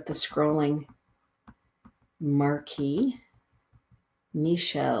look here at the scrolling marquee.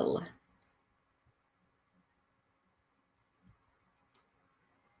 Michelle.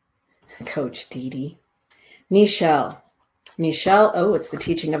 Coach Dee Dee. Michelle, oh, it's the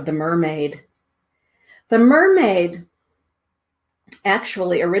teaching of the mermaid. The mermaid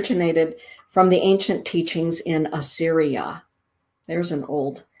actually originated from the ancient teachings in Assyria. There's an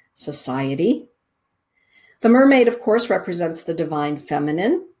old society. The mermaid, of course, represents the divine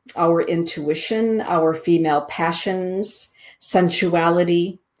feminine, our intuition, our female passions,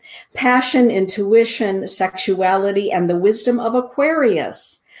 sensuality. Passion, intuition, sexuality, and the wisdom of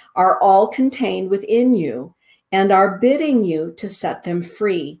Aquarius are all contained within you and are bidding you to set them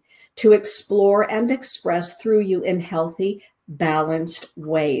free, to explore and express through you in healthy, balanced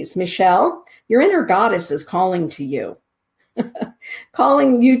ways. Michelle, your inner goddess is calling to you,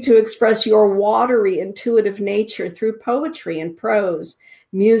 calling you to express your watery, intuitive nature through poetry and prose,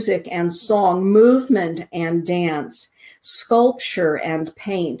 music and song, movement and dance, sculpture and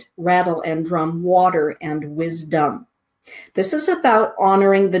paint, rattle and drum, water and wisdom. This is about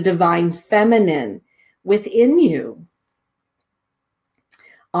honoring the divine feminine within you.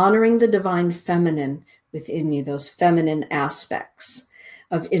 Honoring the divine feminine within you, those feminine aspects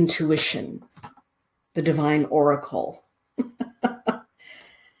of intuition, the divine oracle.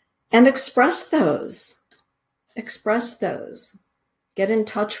 And express those. Express those. Get in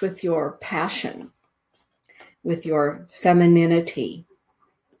touch with your passion, with your femininity.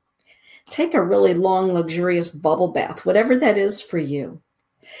 Take a really long, luxurious bubble bath, whatever that is for you.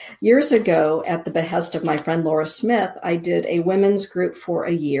 Years ago, at the behest of my friend Laura Smith, I did a women's group for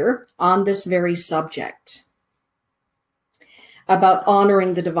a year on this very subject, about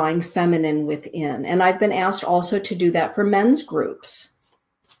honoring the divine feminine within. And I've been asked also to do that for men's groups,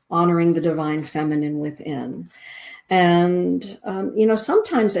 honoring the divine feminine within. And,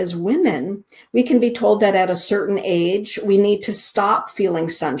 sometimes as women, we can be told that at a certain age, we need to stop feeling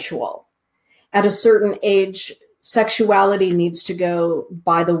sensual. At a certain age, sexuality needs to go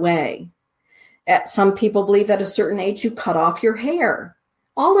by the way. Some people believe at a certain age, you cut off your hair.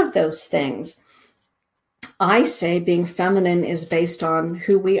 All of those things. I say being feminine is based on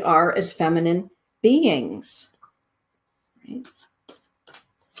who we are as feminine beings. Right?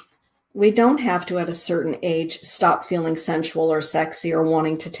 We don't have to, at a certain age, stop feeling sensual or sexy or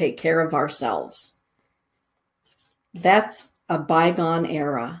wanting to take care of ourselves. That's a bygone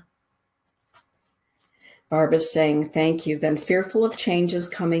era. Barbara's saying, thank you. Been fearful of changes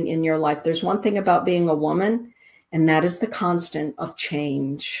coming in your life. There's one thing about being a woman, and that is the constant of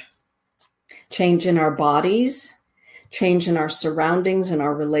change. Change in our bodies, change in our surroundings and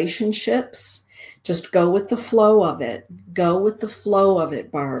our relationships. Just go with the flow of it. Go with the flow of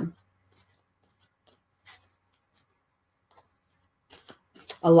it, Barb.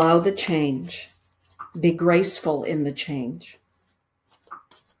 Allow the change. Be graceful in the change.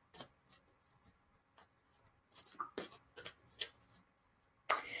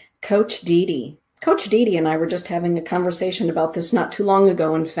 Coach Dee Dee. Coach Dee Dee and I were just having a conversation about this not too long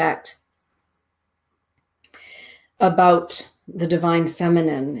ago, in fact, about the divine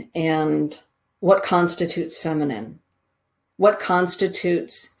feminine and what constitutes feminine. What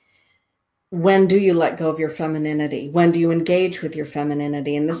constitutes, when do you let go of your femininity? When do you engage with your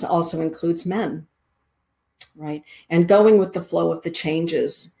femininity? And this also includes men, right? And going with the flow of the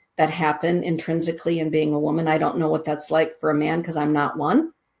changes that happen intrinsically in being a woman. I don't know what that's like for a man because I'm not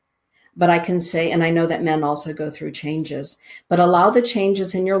one. But I can say, and I know that men also go through changes, but allow the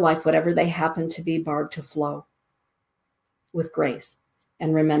changes in your life, whatever they happen to be, Barb, to flow with grace.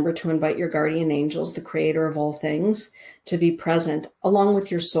 And remember to invite your guardian angels, the creator of all things, to be present along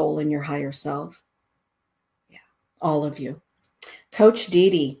with your soul and your higher self. Yeah, all of you. Coach Dee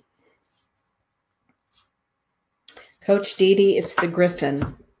Dee. Coach Dee Dee, it's the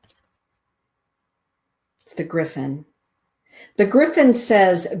griffin. It's the griffin. The griffin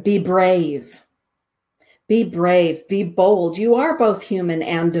says, be brave. Be brave, be bold. You are both human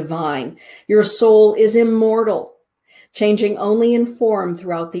and divine. Your soul is immortal, changing only in form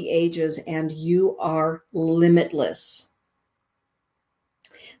throughout the ages, and you are limitless.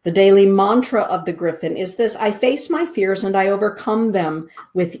 The daily mantra of the griffin is this: I face my fears and I overcome them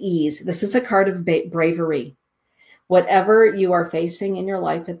with ease. This is a card of bravery. Whatever you are facing in your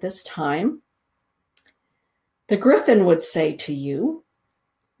life at this time, the griffin would say to you,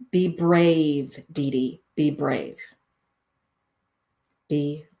 be brave, Dee Dee, be brave.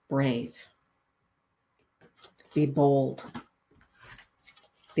 Be brave. Be bold.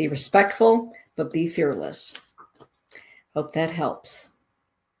 Be respectful, but be fearless. Hope that helps.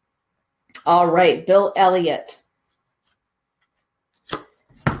 All right, Bill Elliott.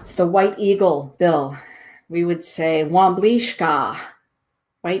 It's the white eagle, Bill. We would say Wombly Shka.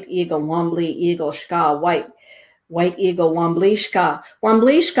 White eagle, Wombly eagle, Shka, white eagle, Wombly Shka.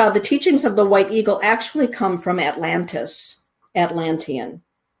 Wombly Shka, the teachings of the white eagle actually come from Atlantis, Atlantean.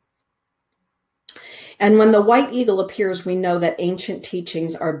 And when the white eagle appears, we know that ancient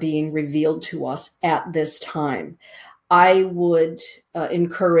teachings are being revealed to us at this time. I would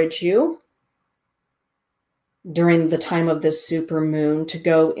encourage you during the time of this super moon to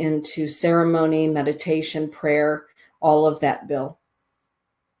go into ceremony, meditation, prayer, all of that, Bill.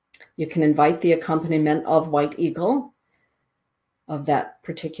 You can invite the accompaniment of white eagle, of that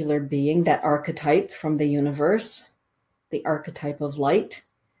particular being, that archetype from the universe, the archetype of light.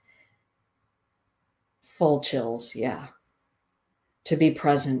 Full chills, yeah. To be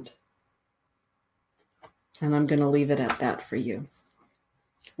present. And I'm going to leave it at that for you.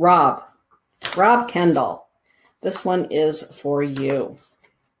 Rob Kendall. This one is for you.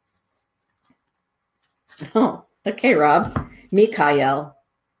 Oh, okay, Rob. Mikael.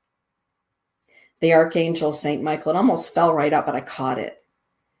 The Archangel St. Michael. It almost fell right up, but I caught it.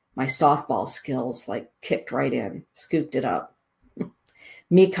 My softball skills kicked right in, scooped it up.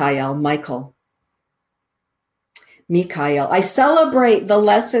 Mikael, Michael. Mikhail, I celebrate the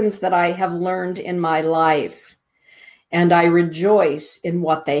lessons that I have learned in my life, and I rejoice in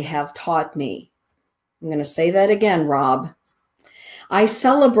what they have taught me. I'm going to say that again, Rob. I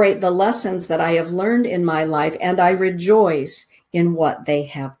celebrate the lessons that I have learned in my life, and I rejoice in what they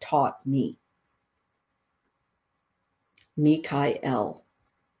have taught me. Mikhail.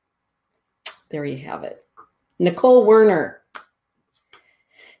 There you have it. Nicole Werner.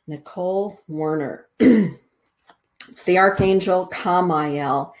 Nicole Werner. It's the Archangel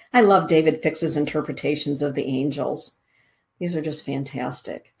Kamael. I love David Fix's interpretations of the angels. These are just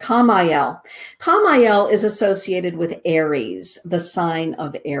fantastic. Kamael. Kamael is associated with Aries, the sign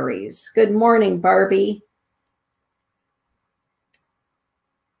of Aries. Good morning, Barbie.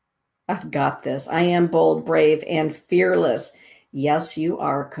 I've got this. I am bold, brave, and fearless. Yes, you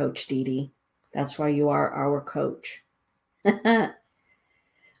are, Coach Dee Dee. That's why you are our coach.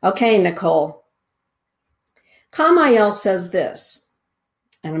 Okay, Nicole. Kamael says this,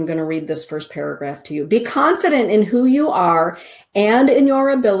 and I'm going to read this first paragraph to you. Be confident in who you are and in your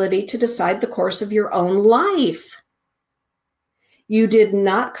ability to decide the course of your own life. You did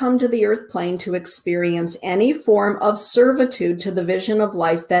not come to the earth plane to experience any form of servitude to the vision of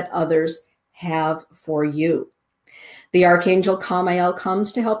life that others have for you. The Archangel Kamael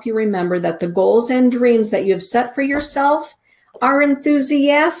comes to help you remember that the goals and dreams that you have set for yourself are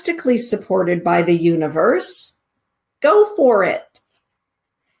enthusiastically supported by the universe. Go for it.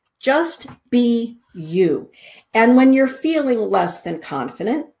 Just be you. And when you're feeling less than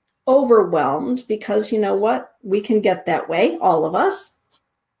confident, overwhelmed, because you know what? We can get that way, all of us.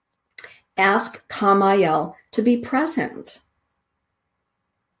 Ask Kamael to be present.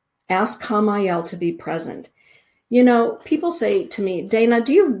 Ask Kamael to be present. You know, people say to me, Dana,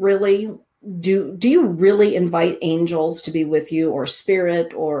 do you really invite angels to be with you, or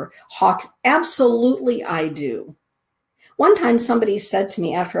spirit or hawk? Absolutely, I do. One time somebody said to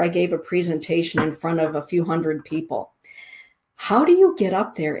me after I gave a presentation in front of a few hundred people, how do you get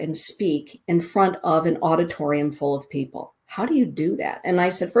up there and speak in front of an auditorium full of people? How do you do that? And I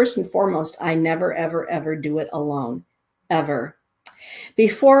said, first and foremost, I never, ever, ever do it alone, ever.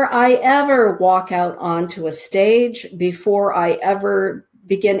 Before I ever walk out onto a stage, before I ever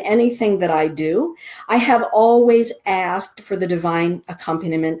begin anything that I do, I have always asked for the divine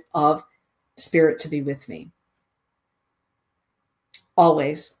accompaniment of spirit to be with me.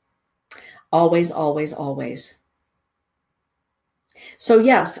 Always, always, always, always. So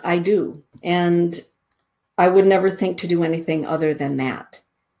yes, I do. And I would never think to do anything other than that.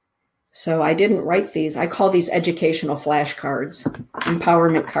 So I didn't write these. I call these educational flashcards,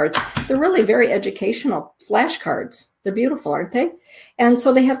 empowerment cards. They're really very educational flashcards. They're beautiful, aren't they? And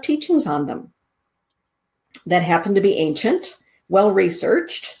so they have teachings on them that happen to be ancient,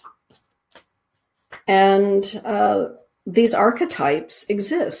 well-researched. And these archetypes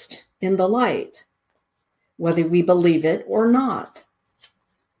exist in the light, whether we believe it or not.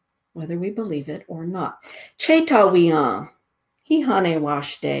 Whether we believe it or not. Chetawiyan, hihane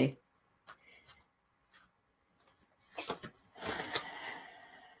washte.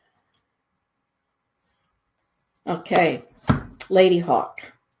 Okay, Lady Hawk.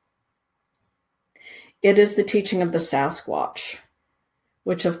 It is the teaching of the Sasquatch,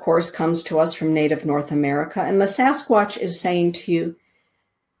 which of course comes to us from native North America. And the Sasquatch is saying to you,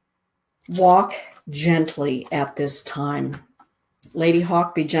 walk gently at this time. Lady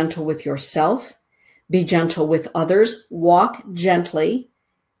Hawk, be gentle with yourself. Be gentle with others. Walk gently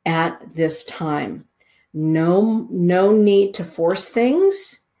at this time. No need to force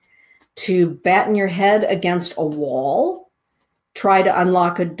things, to batten your head against a wall, try to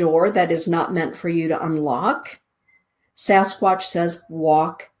unlock a door that is not meant for you to unlock. Sasquatch says,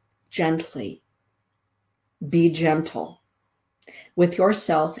 walk gently. Be gentle with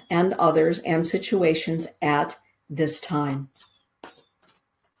yourself and others and situations at this time.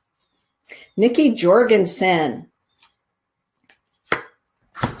 Nikki Jorgensen.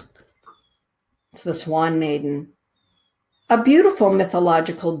 It's the Swan Maiden. A beautiful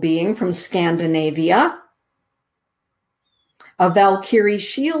mythological being from Scandinavia. A Valkyrie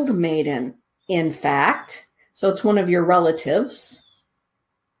shield maiden, in fact. So it's one of your relatives.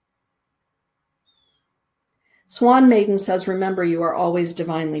 Swan Maiden says, remember, you are always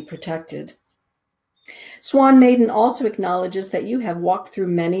divinely protected. Swan Maiden also acknowledges that you have walked through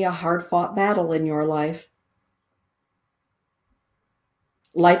many a hard-fought battle in your life.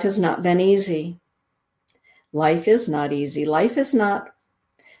 Life has not been easy. Life is not easy. Life is not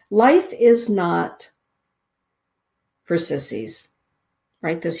for sissies,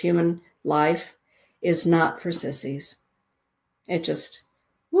 right? This human life is not for sissies. It just,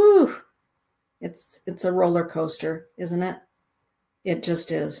 woo. It's a roller coaster, isn't it? It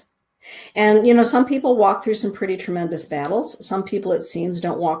just is. And, you know, some people walk through some pretty tremendous battles. Some people, it seems,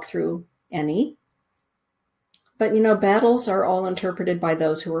 don't walk through any. But, you know, battles are all interpreted by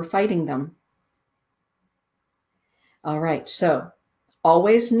those who are fighting them. All right, so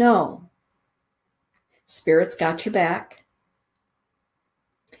always know Spirit's got your back.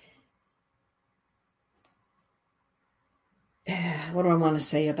 What do I want to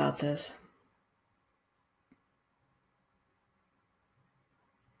say about this?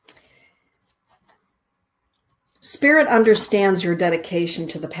 Spirit understands your dedication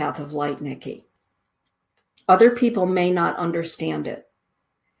to the path of light, Nikki. Other people may not understand it.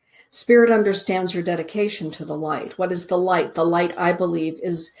 Spirit understands your dedication to the light. What is the light? The light, I believe,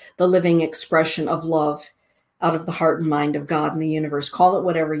 is the living expression of love out of the heart and mind of God and the universe. Call it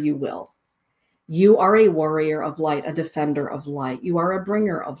whatever you will. You are a warrior of light, a defender of light. You are a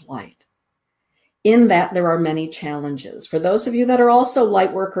bringer of light. In that, there are many challenges. For those of you that are also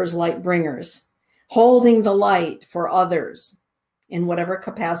light workers, light bringers, holding the light for others in whatever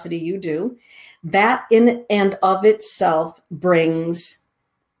capacity you do, that in and of itself brings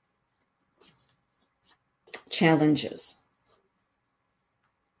challenges.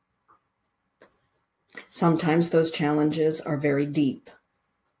 Sometimes those challenges are very deep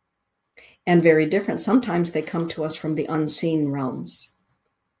and very different. Sometimes they come to us from the unseen realms.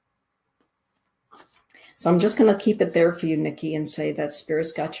 So I'm just going to keep it there for you, Nikki, and say that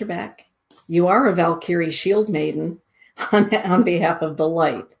Spirit's got your back. You are a Valkyrie shield maiden on behalf of the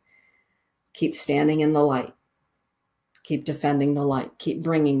light. Keep standing in the light. Keep defending the light. Keep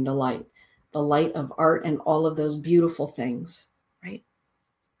bringing the light of art and all of those beautiful things, right?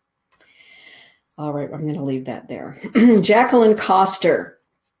 All right, I'm going to leave that there. Jacqueline Coster.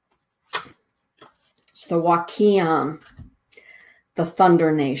 It's the Wakiam, the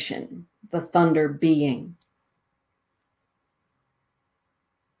Thunder Nation, the Thunder Being.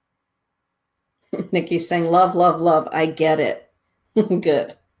 Nikki's saying, love, love, love. I get it.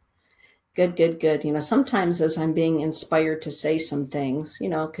 Good. Good, good, good. You know, sometimes as I'm being inspired to say some things, you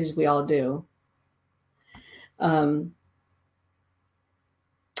know, because we all do, I'm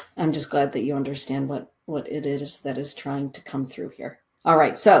just glad that you understand what it is that is trying to come through here. All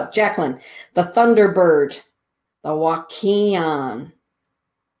right. So, Jacqueline, the Thunderbird, the Wakian,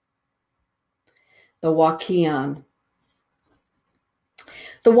 the Wakian.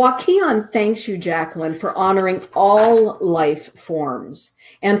 The Wakian thanks you, Jacqueline, for honoring all life forms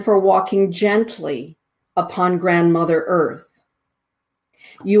and for walking gently upon Grandmother Earth.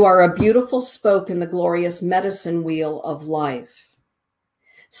 You are a beautiful spoke in the glorious medicine wheel of life.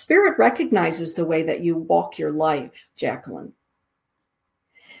 Spirit recognizes the way that you walk your life, Jacqueline.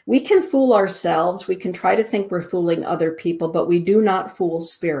 We can fool ourselves. We can try to think we're fooling other people, but we do not fool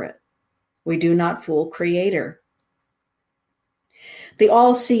Spirit. We do not fool Creator. The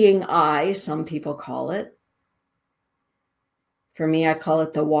all-seeing eye, some people call it. For me, I call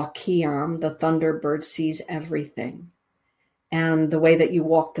it the Wakiam. The Thunderbird sees everything. And the way that you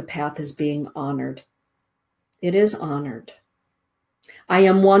walk the path is being honored. It is honored. I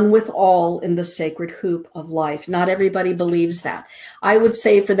am one with all in the sacred hoop of life. Not everybody believes that. I would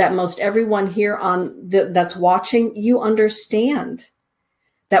say for that most everyone here that's watching, you understand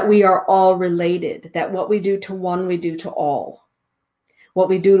that we are all related, that what we do to one, we do to all. What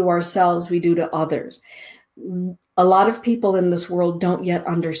we do to ourselves, we do to others. A lot of people in this world don't yet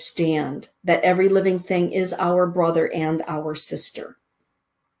understand that every living thing is our brother and our sister.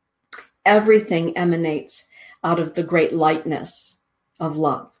 Everything emanates out of the great lightness of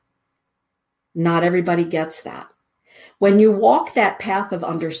love. Not everybody gets that. When you walk that path of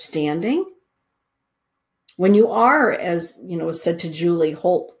understanding, when you are, as you know, was said to Julie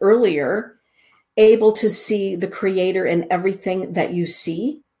Holt earlier, able to see the Creator in everything that you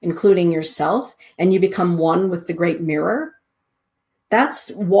see, including yourself, and you become one with the great mirror,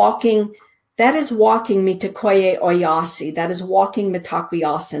 that's walking, that is walking mitakoye oyasi, that is walking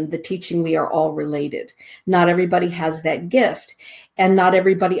mitakwiasan, the teaching we are all related. Not everybody has that gift, and not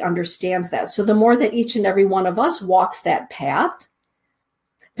everybody understands that. So the more that each and every one of us walks that path,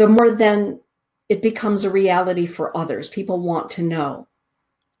 the more then it becomes a reality for others. People want to know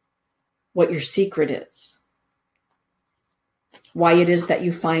what your secret is, why it is that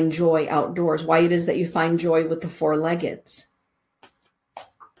you find joy outdoors, why it is that you find joy with the four-leggeds.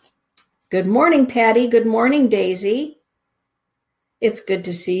 Good morning, Patty. Good morning, Daisy. It's good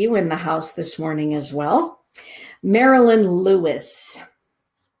to see you in the house this morning as well. Marilyn Lewis.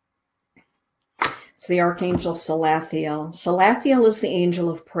 It's the Archangel Salathiel. Salathiel is the angel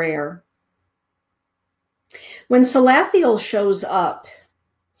of prayer. When Salathiel shows up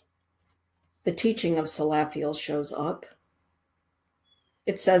the teaching of Salafiel shows up.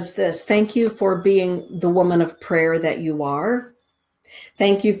 It says this: thank you for being the woman of prayer that you are.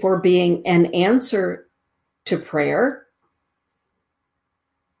 Thank you for being an answer to prayer.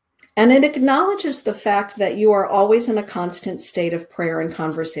 And it acknowledges the fact that you are always in a constant state of prayer and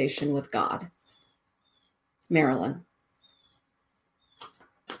conversation with God. Marilyn.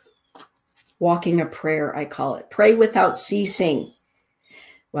 Walking a prayer, I call it. Pray without ceasing.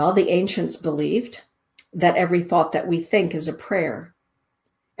 Well, the ancients believed that every thought that we think is a prayer.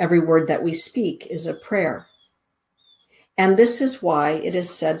 Every word that we speak is a prayer. And this is why it is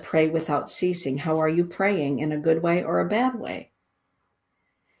said, pray without ceasing. How are you praying? In a good way or a bad way?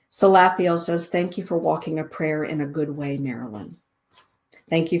 Salafiel says, thank you for walking a prayer in a good way, Marilyn.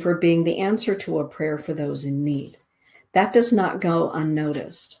 Thank you for being the answer to a prayer for those in need. That does not go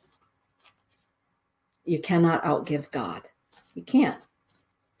unnoticed. You cannot outgive God. You can't.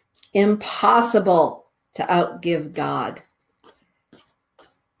 Impossible to outgive God.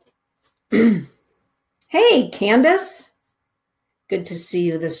 Hey, Candace. Good to see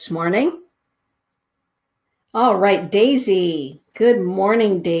you this morning. All right, Daisy. Good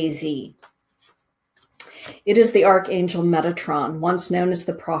morning, Daisy. It is the Archangel Metatron, once known as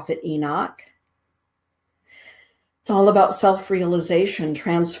the Prophet Enoch. It's all about self-realization,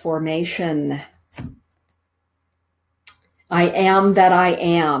 transformation. I am that I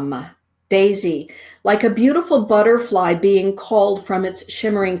am. Daisy, like a beautiful butterfly being called from its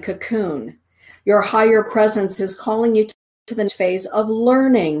shimmering cocoon, your higher presence is calling you to the phase of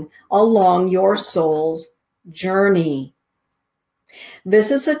learning along your soul's journey.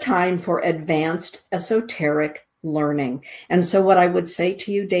 This is a time for advanced esoteric learning. And so what I would say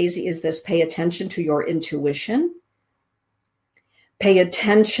to you, Daisy, is this: pay attention to your intuition. Pay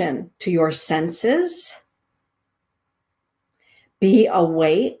attention to your senses. Be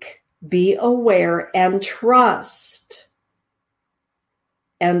awake, be aware, and trust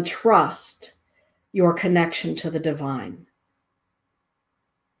your connection to the divine.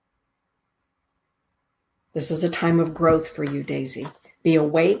 This is a time of growth for you, Daisy. Be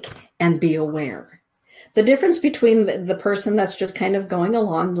awake and be aware. The difference between the person that's just kind of going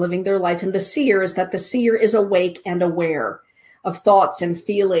along, living their life, and the seer is that the seer is awake and aware of thoughts and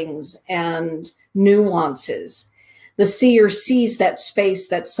feelings and nuances. The seer sees that space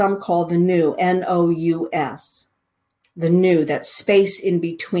that some call the nous, N-O-U-S. The nous, that space in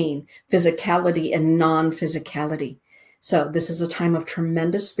between physicality and non-physicality. So this is a time of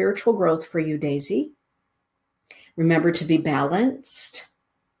tremendous spiritual growth for you, Daisy. Remember to be balanced,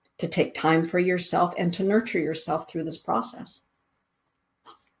 to take time for yourself, and to nurture yourself through this process.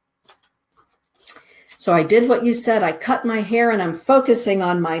 So I did what you said. I cut my hair and I'm focusing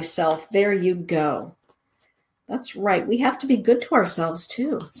on myself. There you go. That's right. We have to be good to ourselves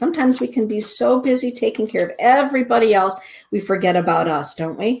too. Sometimes we can be so busy taking care of everybody else, we forget about us,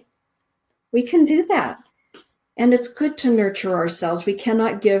 don't we? We can do that. And it's good to nurture ourselves. We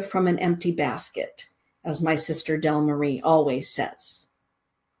cannot give from an empty basket, as my sister Del Marie always says.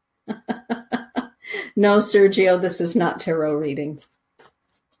 No, Sergio, this is not tarot reading.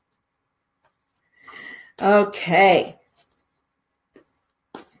 Okay.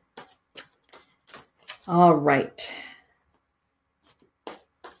 All right.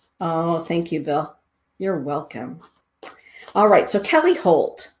 Oh, thank you, Bill. You're welcome. All right, so Kelly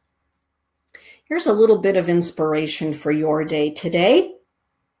Holt. Here's a little bit of inspiration for your day today.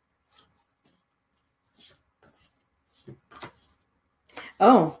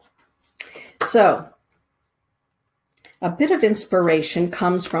 Oh, so a bit of inspiration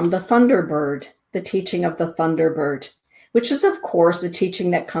comes from the Thunderbird, the teaching of the Thunderbird, which is, of course, a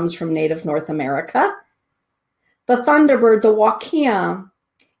teaching that comes from Native North America. The Thunderbird, the Wakia,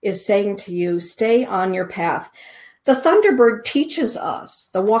 is saying to you, stay on your path. The Thunderbird teaches us,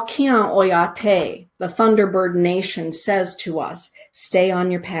 the Wakia Oyate, the Thunderbird nation, says to us, stay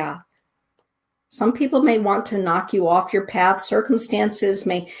on your path. Some people may want to knock you off your path. Circumstances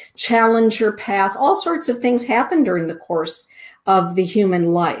may challenge your path. All sorts of things happen during the course of the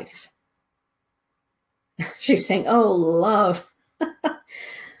human life. She's saying, oh, love.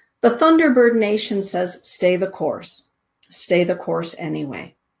 The Thunderbird nation says, stay the course. Stay the course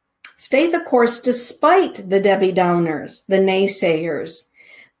anyway. Stay the course despite the Debbie Downers, the naysayers,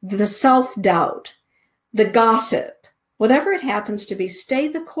 the self-doubt, the gossip, whatever it happens to be, stay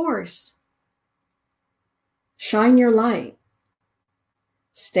the course. Shine your light.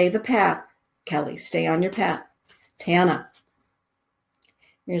 Stay the path, Kelly. Stay on your path. Tana,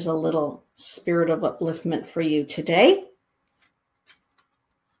 here's a little spirit of upliftment for you today.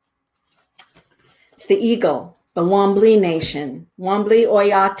 It's the eagle, the Wombly nation, Wombly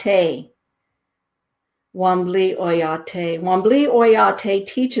Oyate. Wambli Oyate. Wambli Oyate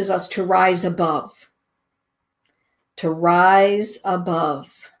teaches us to rise above. To rise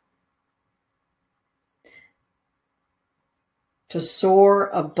above. To soar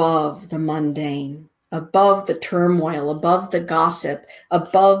above the mundane, above the turmoil, above the gossip,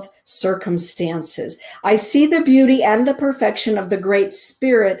 above circumstances. I see the beauty and the perfection of the Great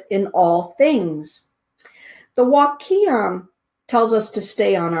Spirit in all things. The Wakiam tells us to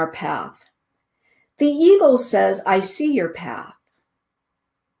stay on our path. The eagle says, I see your path.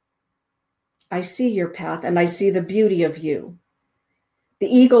 I see your path, and I see the beauty of you. The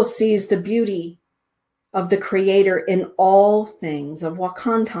eagle sees the beauty of the Creator in all things, of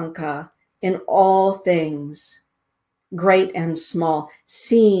Wakantanka in all things, great and small,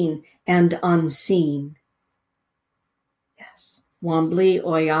 seen and unseen. Yes. Wambli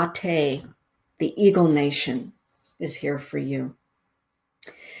Oyate, the Eagle Nation, is here for you.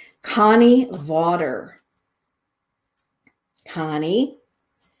 Connie Vaughter. Connie,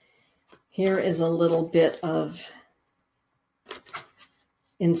 here is a little bit of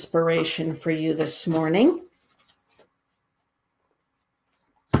inspiration for you this morning.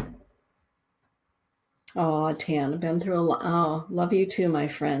 Oh, Tan, I've been through a lot. Oh, love you too, my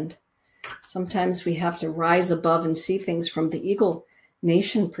friend. Sometimes we have to rise above and see things from the Eagle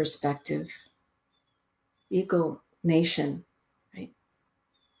Nation perspective. Eagle Nation, right?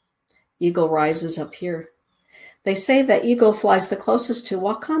 Eagle rises up here. They say that eagle flies the closest to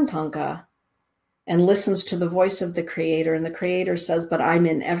Wakantanka and listens to the voice of the Creator. And the Creator says, but I'm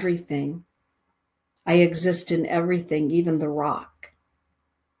in everything. I exist in everything, even the rock.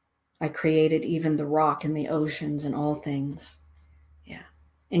 I created even the rock and the oceans and all things. Yeah,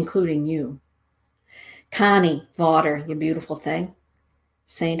 including you. Connie Vaughter, you beautiful thing.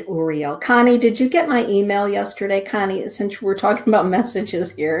 Saint Uriel. Connie, did you get my email yesterday? Connie, since we're talking about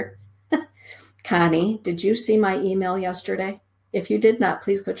messages here. Connie, did you see my email yesterday? If you did not,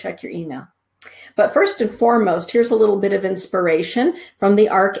 please go check your email. But first and foremost, here's a little bit of inspiration from the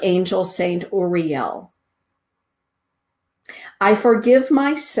Archangel Saint Uriel. I forgive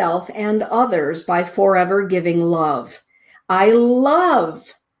myself and others by forever giving love. I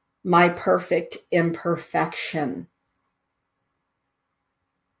love my perfect imperfection.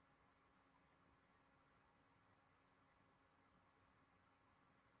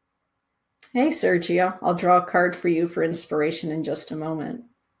 Hey, Sergio, I'll draw a card for you for inspiration in just a moment.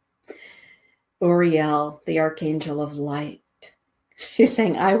 Uriel, the Archangel of Light. She's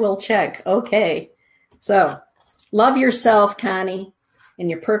saying, I will check. Okay. So, love yourself, Connie, in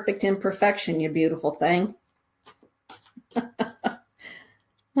your perfect imperfection, you beautiful thing.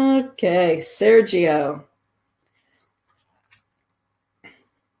 Okay, Sergio.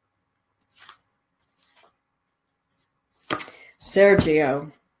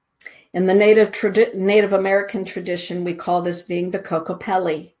 Sergio. In the Native American tradition, we call this being the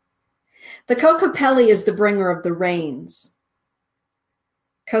Kokopelli. The Kokopelli is the bringer of the rains.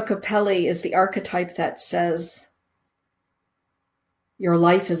 Kokopelli is the archetype that says, your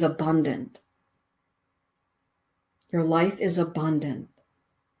life is abundant. Your life is abundant.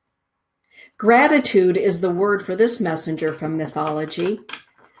 Gratitude is the word for this messenger from mythology.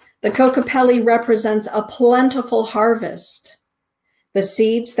 The Kokopelli represents a plentiful harvest. The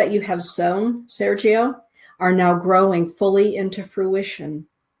seeds that you have sown, Sergio, are now growing fully into fruition.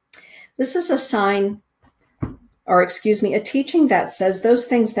 This is a sign, or excuse me, a teaching that says those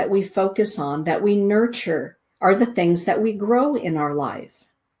things that we focus on, that we nurture, are the things that we grow in our life.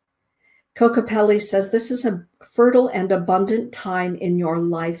 Kokopelli says this is a fertile and abundant time in your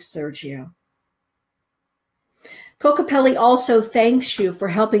life, Sergio. Kokopelli also thanks you for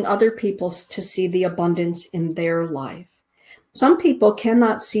helping other people to see the abundance in their life. Some people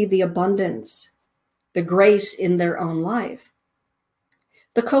cannot see the abundance, the grace in their own life.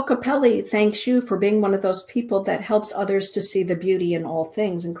 The Kokopelli thanks you for being one of those people that helps others to see the beauty in all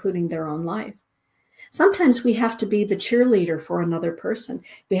things, including their own life. Sometimes we have to be the cheerleader for another person.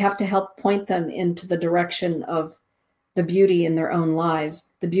 We have to help point them into the direction of the beauty in their own lives,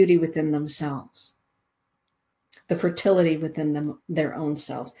 the beauty within themselves, the fertility within them, their own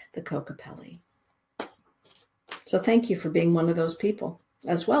selves, the Kokopelli. So thank you for being one of those people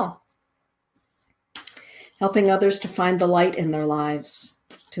as well. Helping others to find the light in their lives,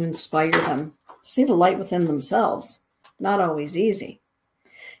 to inspire them, see the light within themselves. Not always easy.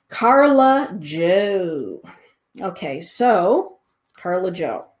 Carla Jo. Okay, so Carla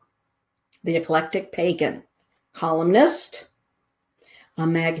Jo, the eclectic pagan, columnist, a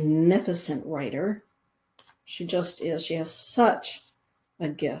magnificent writer. She just is. She has such a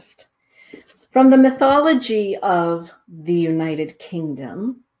gift. From the mythology of the United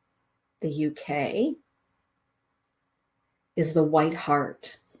Kingdom, the UK, is the white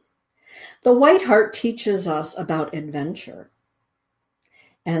heart. The white heart teaches us about adventure.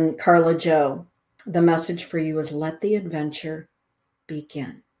 And Carla Jo, the message for you is let the adventure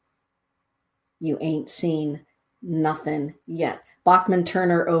begin. You ain't seen nothing yet. Bachman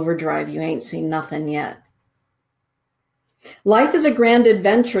Turner Overdrive, you ain't seen nothing yet. Life is a grand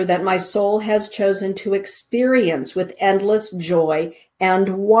adventure that my soul has chosen to experience with endless joy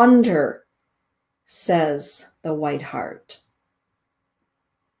and wonder, says the white heart.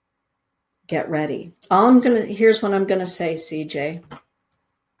 Get ready. Here's what I'm going to say, CJ.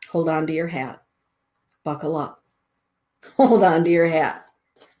 Hold on to your hat. Buckle up. Hold on to your hat.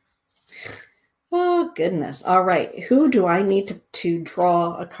 Oh, goodness. All right. Who do I need to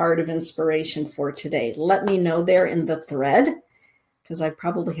draw a card of inspiration for today? Let me know there in the thread, because I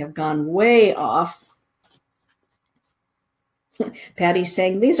probably have gone way off. Patty's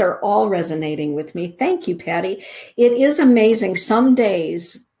saying, these are all resonating with me. Thank you, Patty. It is amazing. Some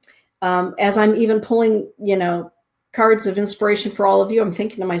days, as I'm even pulling, cards of inspiration for all of you, I'm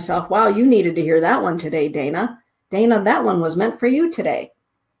thinking to myself, wow, you needed to hear that one today, Dana. Dana, that one was meant for you today.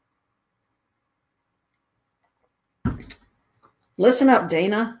 Listen up,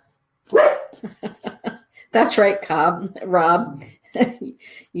 Dana. That's right, Rob.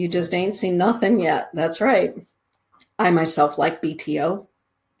 You just ain't seen nothing yet. That's right. I myself like BTO.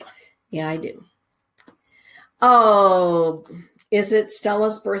 Yeah, I do. Oh, is it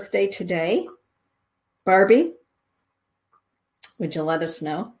Stella's birthday today? Barbie, would you let us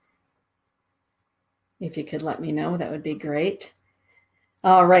know? If you could let me know, that would be great.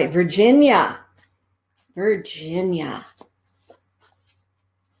 All right, Virginia. Virginia.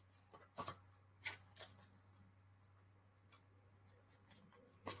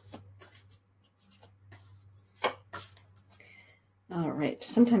 All right.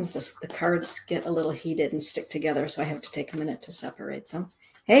 Sometimes the cards get a little heated and stick together, so I have to take a minute to separate them.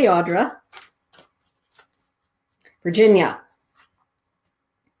 Hey, Audra. Virginia.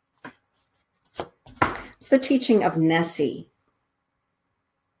 It's the teaching of Nessie.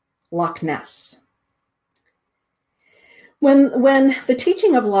 Loch Ness. When the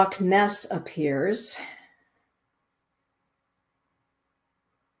teaching of Loch Ness appears,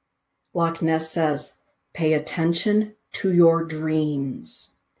 Loch Ness says, pay attention to your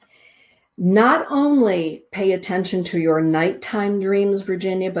dreams. Not only pay attention to your nighttime dreams,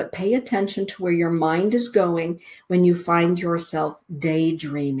 Virginia, but pay attention to where your mind is going when you find yourself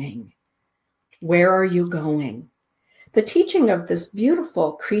daydreaming. Where are you going? The teaching of this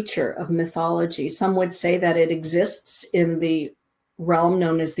beautiful creature of mythology, some would say that it exists in the realm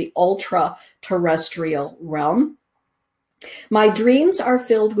known as the ultra-terrestrial realm. My dreams are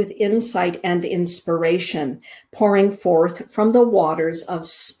filled with insight and inspiration, pouring forth from the waters of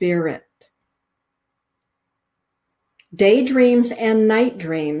spirit. Daydreams and night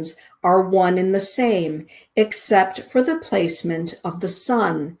dreams are one and the same, except for the placement of the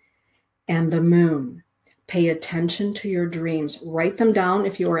sun and the moon. Pay attention to your dreams. Write them down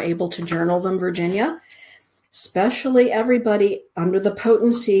if you are able to journal them, Virginia, especially everybody under the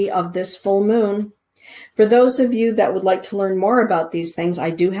potency of this full moon. For those of you that would like to learn more about these things,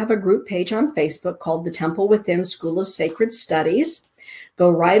 I do have a group page on Facebook called The Temple Within School of Sacred Studies. Go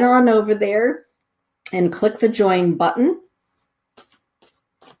right on over there and click the join button,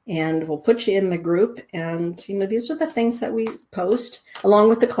 and we'll put you in the group. And, these are the things that we post along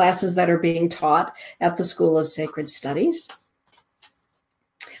with the classes that are being taught at the School of Sacred Studies.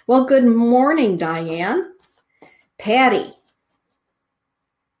 Well, good morning, Diane. Patty.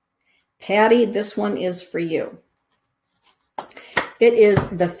 Patty, this one is for you. It is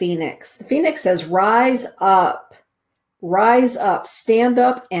the Phoenix. The Phoenix says, rise up, stand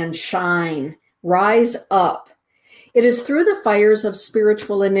up and shine, rise up. It is through the fires of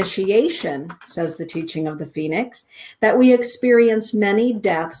spiritual initiation, says the teaching of the Phoenix, that we experience many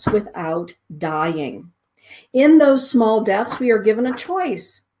deaths without dying. In those small deaths, we are given a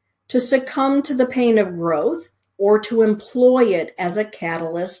choice to succumb to the pain of growth or to employ it as a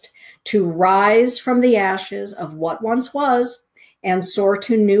catalyst to rise from the ashes of what once was and soar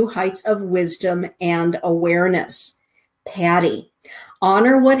to new heights of wisdom and awareness. Patty,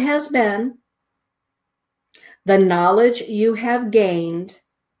 honor what has been, the knowledge you have gained,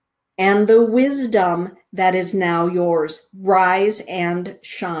 and the wisdom that is now yours. Rise and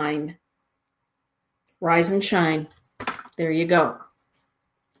shine. Rise and shine. There you go.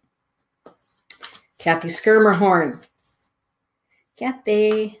 Kathy Skirmerhorn.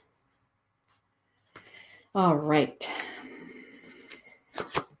 Kathy. All right.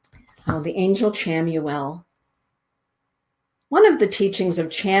 Oh, the angel Chamuel. One of the teachings of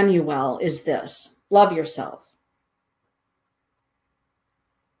Chamuel is this: love yourself.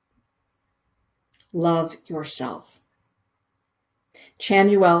 Love yourself.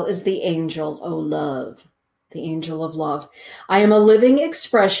 Chamuel is the angel, oh love, the angel of love. I am a living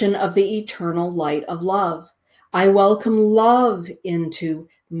expression of the eternal light of love. I welcome love into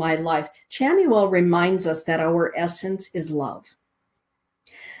my life. Chamuel reminds us that our essence is love.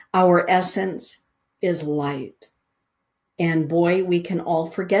 Our essence is light. And boy, we can all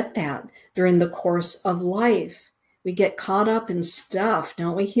forget that during the course of life. We get caught up in stuff,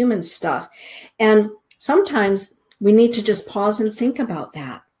 don't we? Human stuff. And sometimes we need to just pause and think about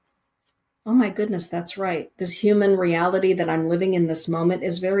that. Oh my goodness, that's right. This human reality that I'm living in this moment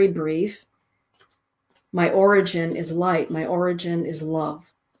is very brief. My origin is light. My origin is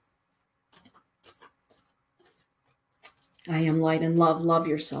love. I am light and love. Love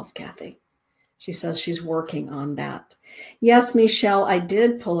yourself, Kathy. She says she's working on that. Yes, Michelle, I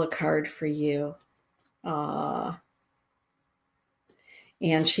did pull a card for you. And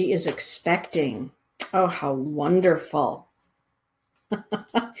she is expecting. Oh, how wonderful.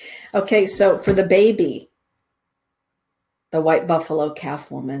 Okay, so for the baby, the white buffalo calf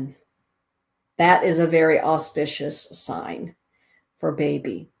woman, that is a very auspicious sign for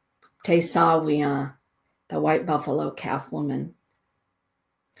baby. Tesawian, the white buffalo calf woman.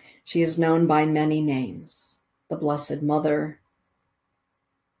 She is known by many names. The Blessed Mother,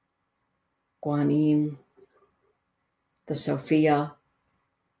 Guanim, the Sophia,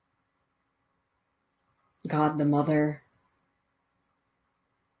 God the Mother,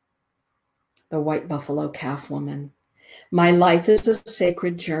 the white buffalo calf woman. My life is a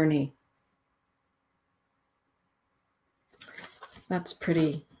sacred journey. That's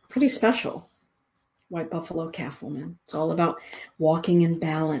pretty special. White buffalo calf woman. It's all about walking in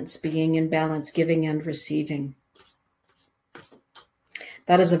balance, being in balance, giving and receiving.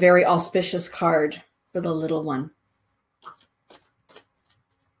 That is a very auspicious card for the little one.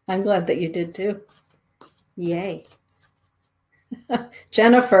 I'm glad that you did too. Yay.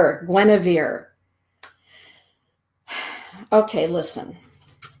 Jennifer, Guinevere. Okay, listen.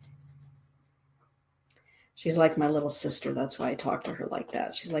 She's like my little sister. That's why I talk to her like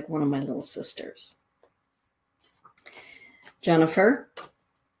that. She's like one of my little sisters. Jennifer,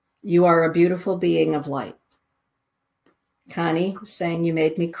 you are a beautiful being of light. Connie saying you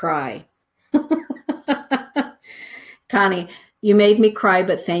made me cry. Connie, you made me cry,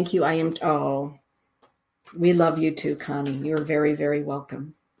 but thank you. Oh, we love you too, Connie. You're very, very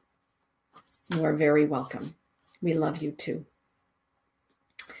welcome. You are very welcome. We love you too.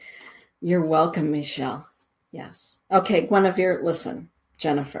 You're welcome, Michelle. Yes. Okay, Guinevere, listen,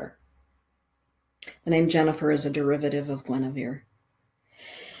 Jennifer. The name Jennifer is a derivative of Guinevere.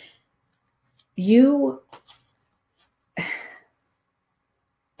 You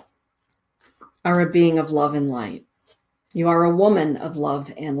are a being of love and light. You are a woman of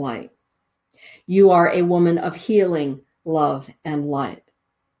love and light. You are a woman of healing, love, and light.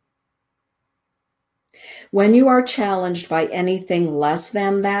 When you are challenged by anything less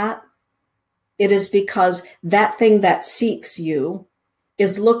than that, it is because that thing that seeks you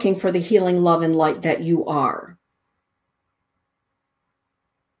is looking for the healing, love, and light that you are.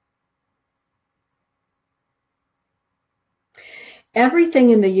 Everything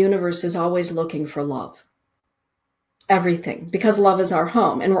in the universe is always looking for love. Everything, because love is our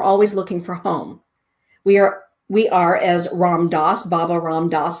home, and we're always looking for home. We are, as Ram Dass, Baba Ram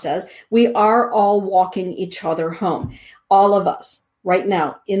Dass says, we are all walking each other home. All of us, right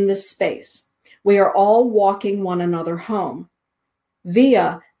now, in this space, we are all walking one another home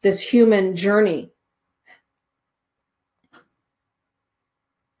via this human journey.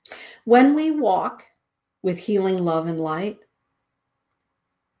 When we walk with healing, love, and light,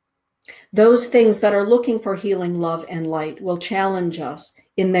 those things that are looking for healing, love, and light will challenge us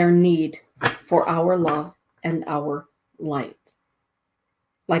in their need for our love and our light,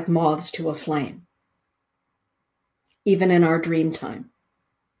 like moths to a flame, even in our dream time.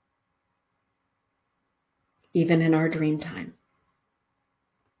 Even in our dream time.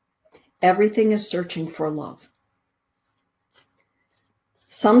 Everything is searching for love.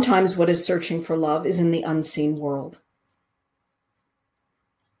 Sometimes what is searching for love is in the unseen world.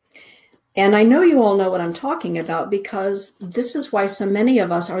 And I know you all know what I'm talking about, because this is why so many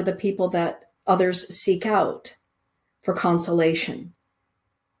of us are the people that others seek out for consolation,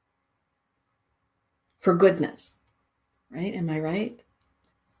 for goodness, right? Am I right?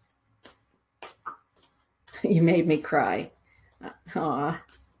 You made me cry. Aw.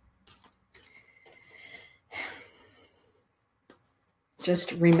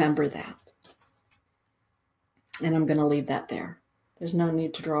 Just remember that. And I'm going to leave that there. There's no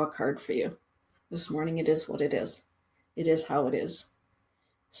need to draw a card for you this morning. It is what it is. It is how it is.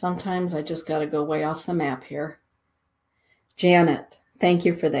 Sometimes I just got to go way off the map here. Janet, thank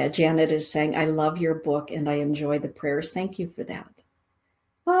you for that. Janet is saying, I love your book and I enjoy the prayers. Thank you for that.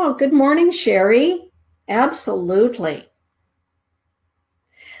 Oh, good morning, Sherry. Absolutely.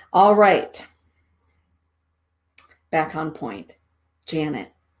 All right. Back on point.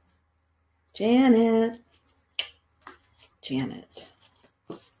 Janet. Janet. Janet.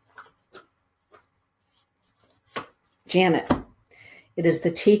 Janet. It is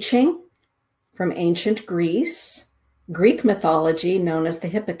the teaching from ancient Greece, Greek mythology known as the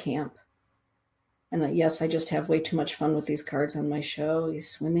hippocamp. And yes, I just have way too much fun with these cards on my show. He's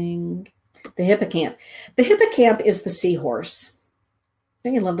swimming. The hippocamp. The hippocamp is the seahorse.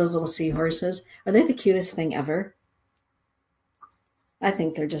 Don't you love those little seahorses? Are they the cutest thing ever? I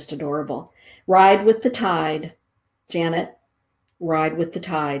think they're just adorable. Ride with the tide, Janet. Ride with the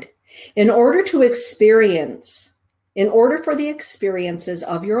tide. In order for the experiences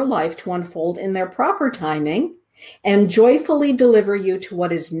of your life to unfold in their proper timing and joyfully deliver you to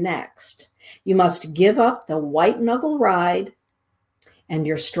what is next, you must give up the white knuckle ride and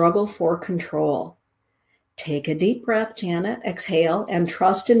your struggle for control. Take a deep breath, Janet. Exhale and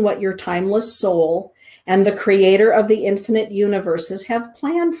trust in what your timeless soul and the creator of the infinite universes have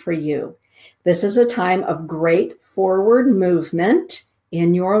planned for you. This is a time of great forward movement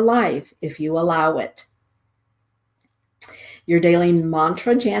in your life, if you allow it. Your daily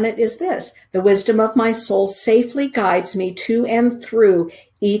mantra, Janet, is this: the wisdom of my soul safely guides me to and through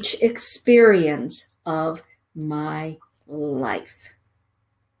each experience of my life.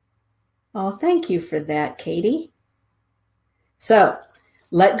 Oh, thank you for that, Katie. So,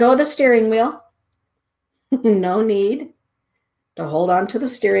 let go of the steering wheel. No need to hold on to the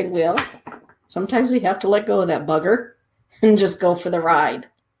steering wheel. Sometimes we have to let go of that bugger and just go for the ride.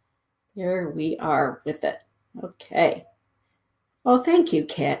 Here we are with it. Okay. Oh, thank you,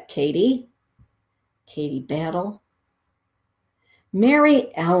 Katie. Katie Battle.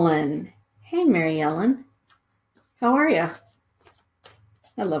 Mary Ellen. Hey, Mary Ellen. How are you?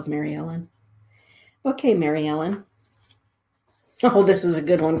 I love Mary Ellen. Okay, Mary Ellen. Oh, this is a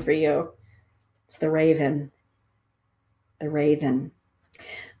good one for you. It's the raven. The raven.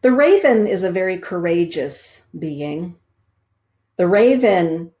 The raven is a very courageous being. The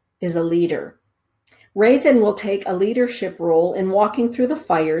raven is a leader. Raven will take a leadership role in walking through the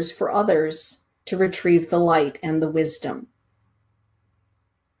fires for others to retrieve the light and the wisdom.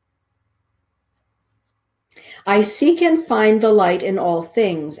 I seek and find the light in all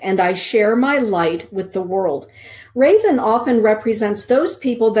things, and I share my light with the world. Raven often represents those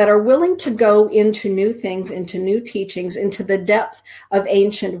people that are willing to go into new things, into new teachings, into the depth of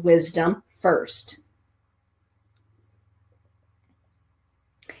ancient wisdom first.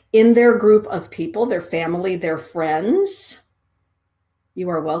 In their group of people, their family, their friends, you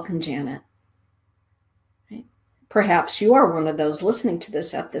are welcome, Janet. Perhaps you are one of those listening to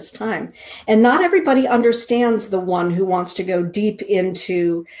this at this time. And not everybody understands the one who wants to go deep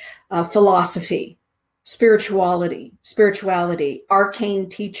into philosophy, spirituality, arcane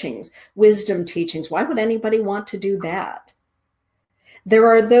teachings, wisdom teachings. Why would anybody want to do that? There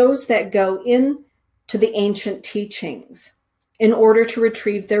are those that go into the ancient teachings in order to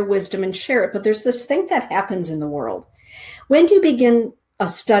retrieve their wisdom and share it. But there's this thing that happens in the world. When you begin a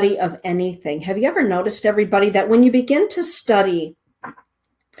study of anything, have you ever noticed, everybody, that when you begin to study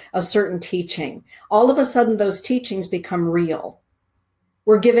a certain teaching, all of a sudden those teachings become real?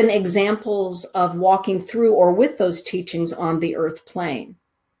 We're given examples of walking through or with those teachings on the earth plane.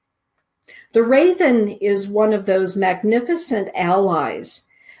 The raven is one of those magnificent allies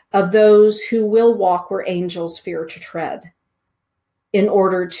of those who will walk where angels fear to tread in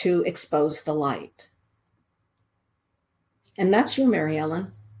order to expose the light. And that's you, Mary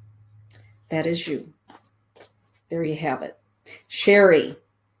Ellen. That is you. There you have it. Sherry.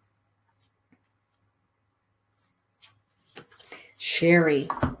 Sherry.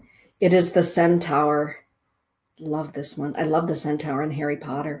 It is the centaur. Love this one. I love the centaur in Harry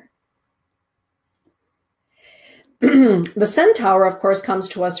Potter. The centaur, of course, comes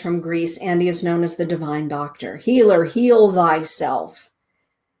to us from Greece, and he is known as the divine doctor. Healer, heal thyself,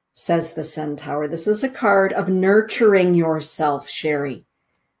 says the centaur. This is a card of nurturing yourself, Sherry.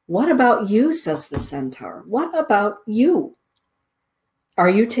 What about you, says the centaur? What about you? Are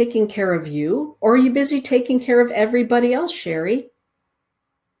you taking care of you, or are you busy taking care of everybody else, Sherry?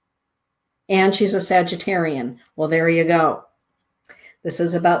 And she's a Sagittarian. Well, there you go. This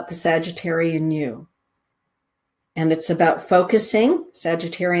is about the Sagittarian you. And it's about focusing.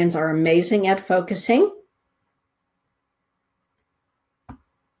 Sagittarians are amazing at focusing.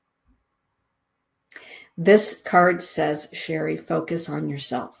 This card says, Sherry, focus on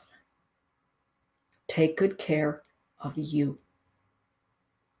yourself. Take good care of you.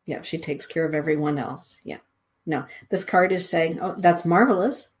 Yeah, she takes care of everyone else. Yeah. No, this card is saying, oh, that's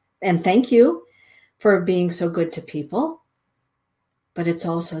marvelous. And thank you for being so good to people. But it's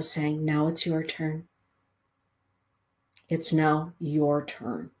also saying, now it's your turn. It's now your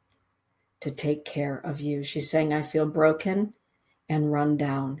turn to take care of you. She's saying, I feel broken and run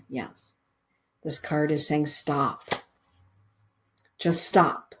down. Yes. This card is saying, stop. Just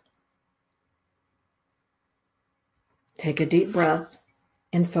stop. Take a deep breath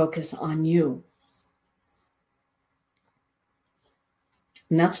and focus on you.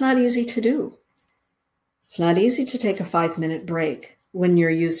 And that's not easy to do. It's not easy to take a 5-minute break when you're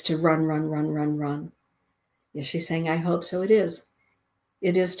used to run, run, run, run, run. Yes, she's saying, I hope so. It is.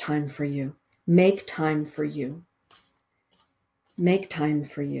 It is time for you. Make time for you. Make time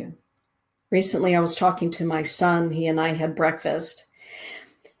for you. Recently, I was talking to my son. He and I had breakfast.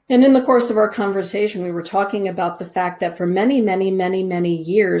 And in the course of our conversation, we were talking about the fact that for many, many, many, many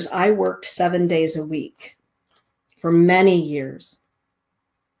years, I worked 7 days a week. For many years.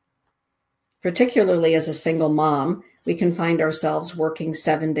 Particularly as a single mom, we can find ourselves working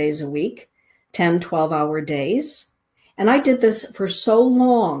 7 days a week, 10, 12-hour days. And I did this for so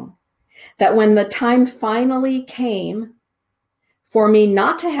long that when the time finally came for me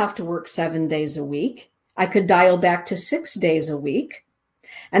not to have to work 7 days a week, I could dial back to 6 days a week,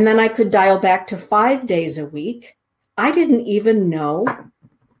 and then I could dial back to 5 days a week. I didn't even know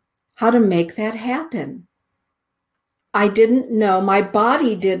how to make that happen. I didn't know, my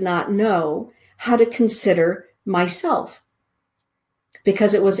body did not know how to consider myself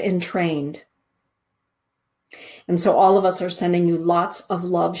because it was entrained. And so all of us are sending you lots of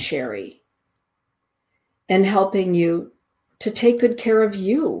love, Sherry, and helping you to take good care of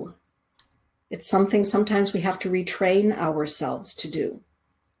you. It's something sometimes we have to retrain ourselves to do.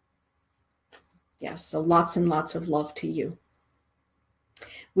 Yes, so lots and lots of love to you.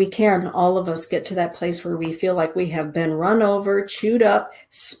 We can, all of us, get to that place where we feel like we have been run over, chewed up,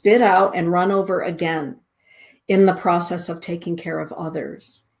 spit out, and run over again in the process of taking care of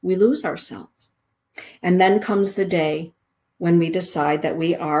others. We lose ourselves. And then comes the day when we decide that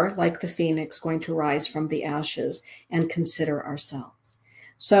we are, like the phoenix, going to rise from the ashes and consider ourselves.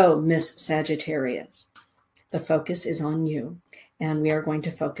 So, Miss Sagittarius, the focus is on you, and we are going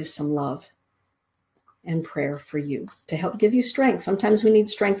to focus some love and prayer for you to help give you strength. Sometimes we need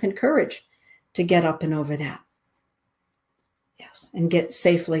strength and courage to get up and over that. Yes, and get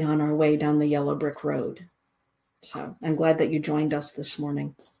safely on our way down the yellow brick road. So I'm glad that you joined us this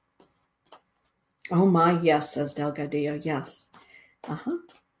morning. Oh my, yes, says Delgadillo, yes.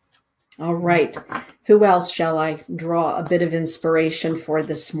 All right, who else shall I draw a bit of inspiration for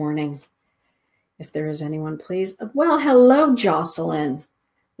this morning? If there is anyone, please. Well, hello, Jocelyn.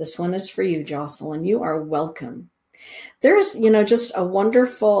 This one is for you, Jocelyn. You are welcome. There's, just a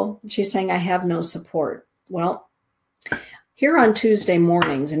wonderful, she's saying, I have no support. Well, here on Tuesday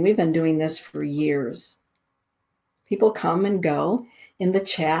mornings, and we've been doing this for years, people come and go in the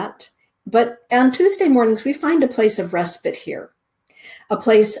chat. But on Tuesday mornings, we find a place of respite here, a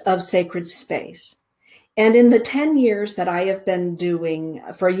place of sacred space. And in the 10 years that I have been doing,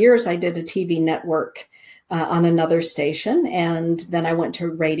 for years I did a TV network on another station, and then I went to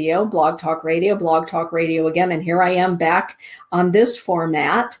radio, Blog Talk Radio again, and here I am back on this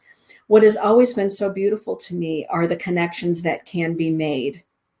format. What has always been so beautiful to me are the connections that can be made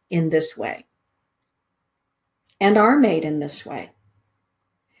in this way, and are made in this way.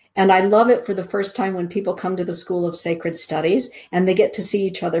 And I love it for the first time when people come to the School of Sacred Studies and they get to see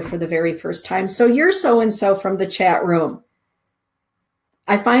each other for the very first time. So you're so-and-so from the chat room.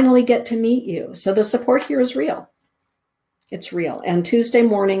 I finally get to meet you. So the support here is real. It's real. And Tuesday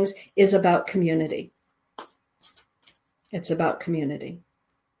mornings is about community. It's about community.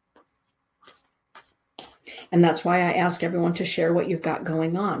 And that's why I ask everyone to share what you've got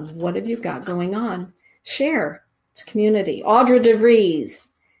going on. What have you got going on? Share. It's community. Audra DeVries.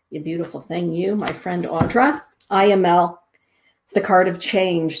 You beautiful thing, you, my friend Audra. IML. It's the card of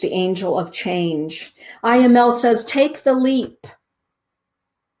change, the angel of change. IML says, take the leap.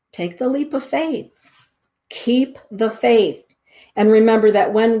 Take the leap of faith. Keep the faith. And remember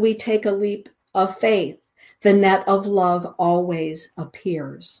that when we take a leap of faith, the net of love always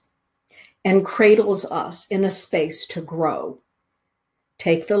appears and cradles us in a space to grow.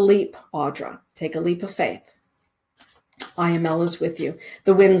 Take the leap, Audra. Take a leap of faith. IML is with you.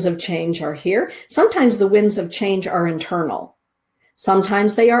 The winds of change are here. Sometimes the winds of change are internal.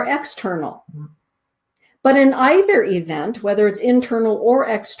 Sometimes they are external. But in either event, whether it's internal or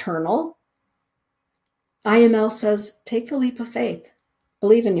external, IML says, take the leap of faith.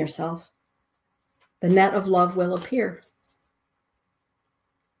 Believe in yourself. The net of love will appear.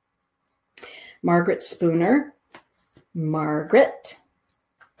 Margaret Spooner. Margaret.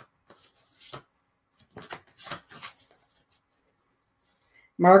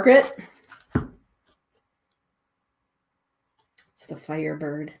 Margaret. It's the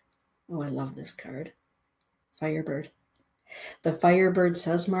Firebird. Oh, I love this card. Firebird. The Firebird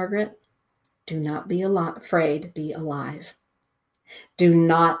says, Margaret, do not be afraid, be alive. Do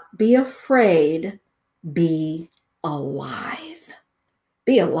not be afraid, be alive.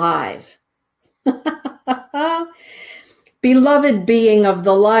 Be alive. Beloved being of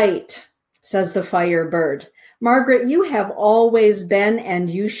the light, says the Firebird. Margaret, you have always been and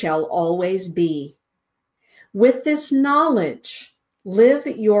you shall always be. With this knowledge, live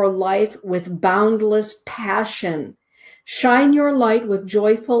your life with boundless passion. Shine your light with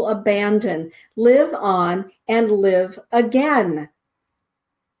joyful abandon. Live on and live again.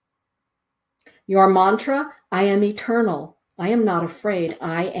 Your mantra, I am eternal. I am not afraid.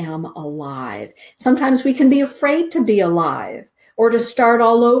 I am alive. Sometimes we can be afraid to be alive or to start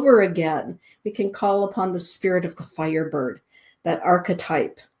all over again. We can call upon the spirit of the Firebird, that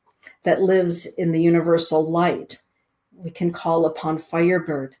archetype that lives in the universal light. We can call upon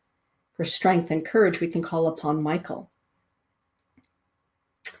Firebird. For strength and courage, we can call upon Michael.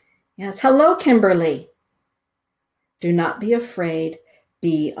 Yes, hello, Kimberly. Do not be afraid,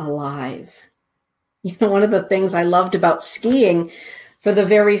 be alive. You know, one of the things I loved about skiing for the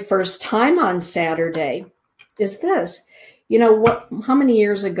very first time on Saturday is this. You know, how many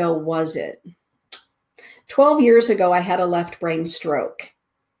years ago was it? 12 years ago, I had a left brain stroke,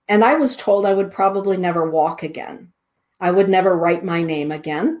 and I was told I would probably never walk again. I would never write my name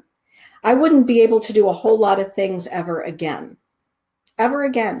again. I wouldn't be able to do a whole lot of things ever again. Ever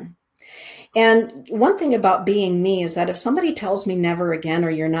again. And one thing about being me is that if somebody tells me never again or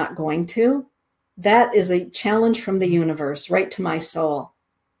you're not going to, that is a challenge from the universe right to my soul.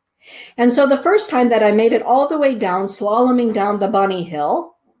 And so the first time that I made it all the way down, slaloming down the bunny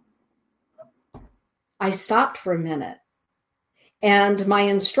hill, I stopped for a minute. And my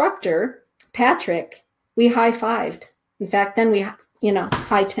instructor, Patrick, we high-fived. In fact, then we,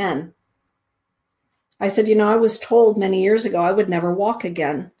 high 10. I said, I was told many years ago I would never walk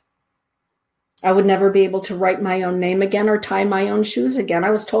again. I would never be able to write my own name again or tie my own shoes again.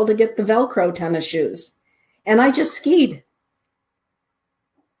 I was told to get the Velcro tennis shoes. And I just skied.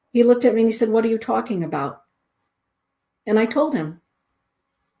 He looked at me and he said, what are you talking about? And I told him.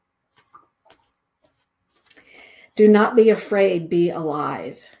 Do not be afraid, be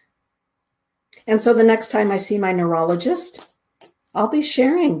alive. And so the next time I see my neurologist, I'll be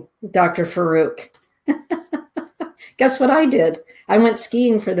sharing with Dr. Farouk. Guess what I did? I went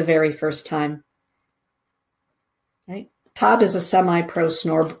skiing for the very first time. Right? Todd is a semi-pro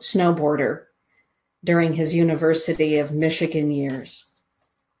snowboarder during his University of Michigan years.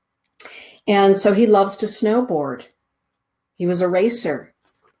 And so he loves to snowboard. He was a racer.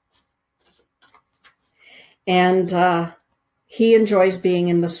 And he enjoys being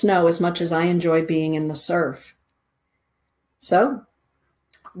in the snow as much as I enjoy being in the surf. So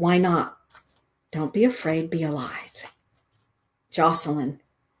why not? Don't be afraid, be alive. Jocelyn.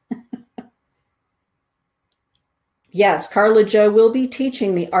 Yes, Carla Jo will be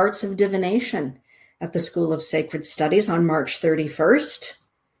teaching the arts of divination at the School of Sacred Studies on March 31st.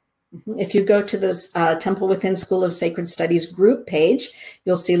 If you go to this Temple Within School of Sacred Studies group page,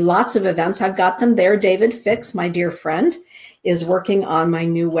 you'll see lots of events. I've got them there. David Fix, my dear friend, is working on my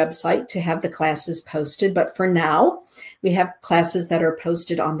new website to have the classes posted. But for now, we have classes that are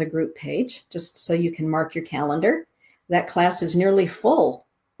posted on the group page, just so you can mark your calendar. That class is nearly full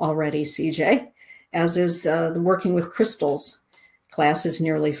already, CJ, as is the Working with Crystals class is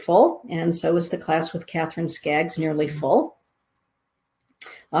nearly full. And so is the class with Catherine Skaggs, nearly full.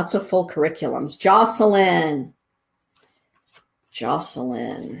 Lots of full curriculums. Jocelyn.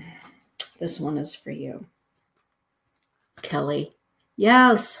 Jocelyn. This one is for you. Kelly.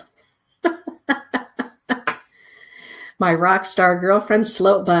 Yes. My rock star girlfriend,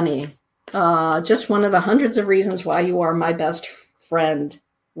 Slope Bunny. Just one of the hundreds of reasons why you are my best friend,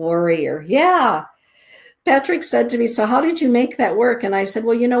 warrior. Yeah. Patrick said to me, so how did you make that work? And I said,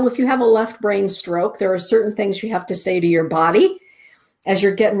 well, if you have a left brain stroke, there are certain things you have to say to your body as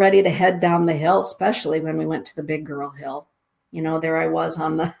you're getting ready to head down the hill, especially when we went to the Big Girl Hill. There I was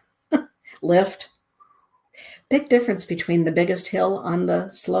on the lift. Big difference between the biggest hill on the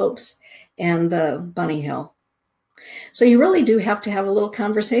slopes and the bunny hill. So you really do have to have a little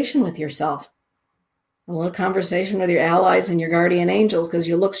conversation with yourself, a little conversation with your allies and your guardian angels, because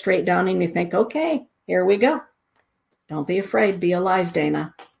you look straight down and you think, okay, Here we go. Don't be afraid. Be alive,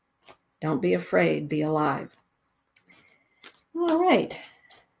 Dana. Don't be afraid. Be alive. All right.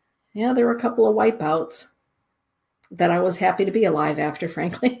 Yeah, there were a couple of wipeouts that I was happy to be alive after,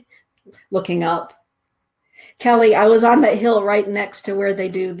 frankly, looking up. Kelly, I was on that hill right next to where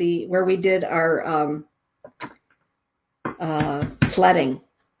where we did our sledding,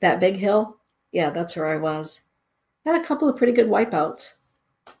 that big hill. Yeah, that's where I was. Had a couple of pretty good wipeouts,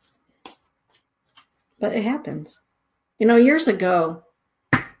 but it happens. You know, years ago,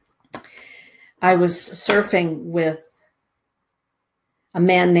 I was surfing with a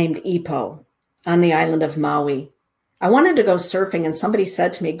man named Ipo on the island of Maui. I wanted to go surfing, and somebody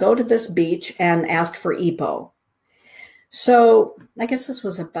said to me, go to this beach and ask for Ipo. So I guess this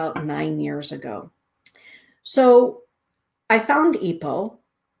was about 9 years ago. So I found Ipo,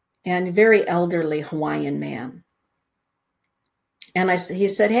 and a very elderly Hawaiian man. And he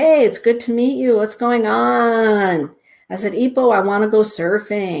said, hey, it's good to meet you. What's going on? I said, Ipo, I want to go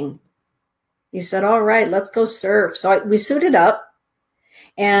surfing. He said, all right, let's go surf. So we suited up,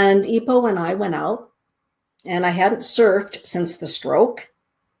 and Ipo and I went out, and I hadn't surfed since the stroke.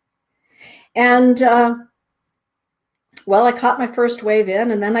 And, well, I caught my first wave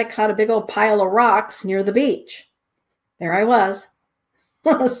in, and then I caught a big old pile of rocks near the beach. There I was,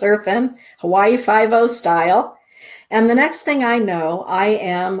 surfing, Hawaii 5-0 style. And the next thing I know, I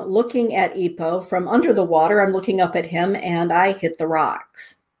am looking at Ipo from under the water. I'm looking up at him, and I hit the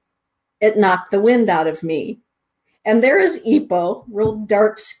rocks. It knocked the wind out of me. And there is Ipo, real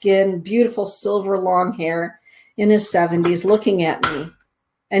dark skin, beautiful silver long hair, in his 70s, looking at me.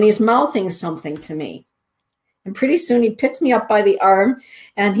 And he's mouthing something to me. And pretty soon he picks me up by the arm,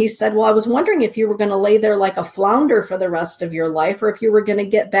 and he said, well, I was wondering if you were going to lay there like a flounder for the rest of your life, or if you were going to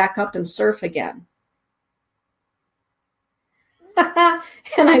get back up and surf again.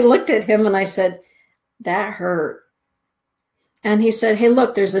 And I looked at him and I said, that hurt. And he said, hey,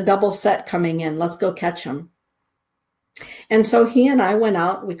 look, there's a double set coming in. Let's go catch him. And so he and I went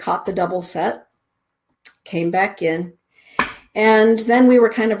out. We caught the double set, came back in. And then we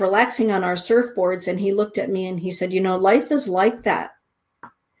were kind of relaxing on our surfboards, and he looked at me and he said, you know, life is like that.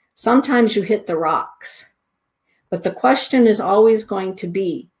 Sometimes you hit the rocks, but the question is always going to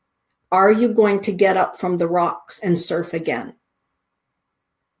be, are you going to get up from the rocks and surf again?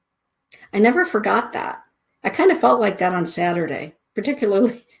 I never forgot that. I kind of felt like that on Saturday,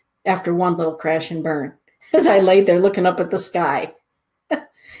 particularly after one little crash and burn, as I laid there looking up at the sky.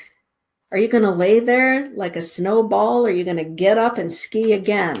 Are you going to lay there like a snowball, or are you going to get up and ski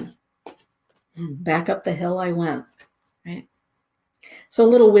again? Back up the hill I went, right? So a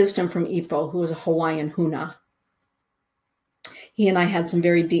little wisdom from Ipo, who was a Hawaiian huna. He and I had some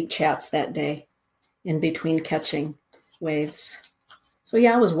very deep chats that day in between catching waves. So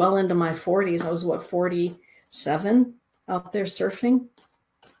yeah, I was well into my 40s. I was, what, 47 out there surfing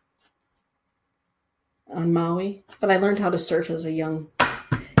on Maui. But I learned how to surf as a young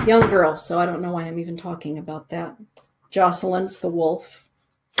girl, so I don't know why I'm even talking about that. Jocelyn's the wolf.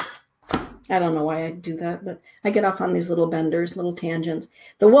 I don't know why I do that, but I get off on these little benders, little tangents.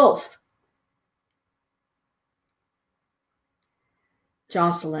 The wolf.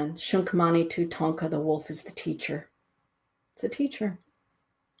 Jocelyn, Shunkamani Tu Tonka, the wolf is the teacher. It's a teacher.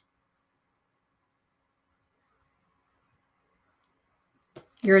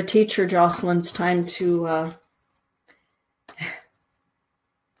 You're a teacher, Jocelyn. It's time to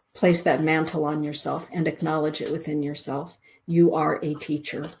place that mantle on yourself and acknowledge it within yourself. You are a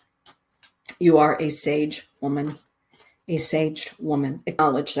teacher. You are a sage woman, a saged woman.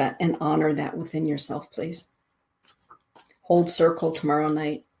 Acknowledge that and honor that within yourself, please. Hold circle tomorrow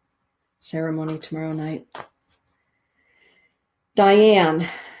night. Ceremony tomorrow night. Diane,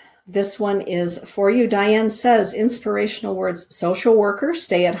 this one is for you. Diane says, inspirational words, social worker,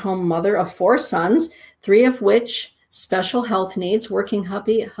 stay-at-home mother of 4 sons, 3 of which special health needs, working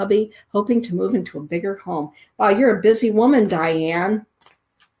hubby, hoping to move into a bigger home. Wow, you're a busy woman, Diane.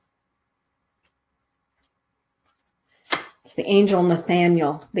 It's the angel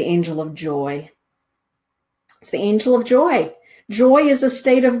Nathaniel, the angel of joy. It's the angel of joy. Joy is a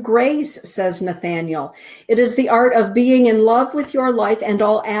state of grace, says Nathaniel. It is the art of being in love with your life and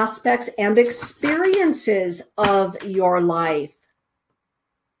all aspects and experiences of your life.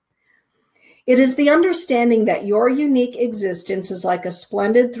 It is the understanding that your unique existence is like a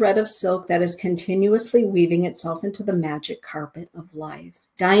splendid thread of silk that is continuously weaving itself into the magic carpet of life.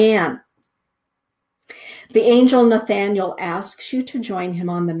 Diane, the angel Nathaniel asks you to join him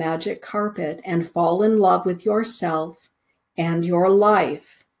on the magic carpet and fall in love with yourself and your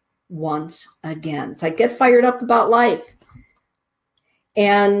life once again. It's like, get fired up about life.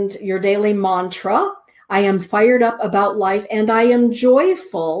 And your daily mantra, I am fired up about life and I am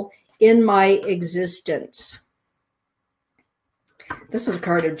joyful in my existence. This is a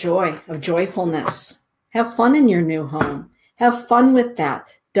card of joy, of joyfulness. Have fun in your new home. Have fun with that.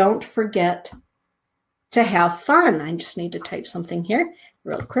 Don't forget to have fun. I just need to type something here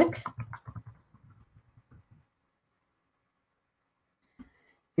real quick.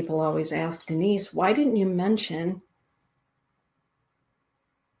 People always ask, Denise, why didn't you mention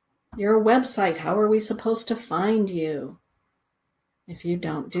your website? How are we supposed to find you if you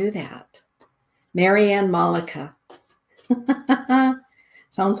don't do that? Marianne Malika.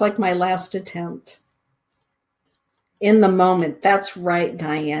 Sounds like my last attempt. In the moment. That's right,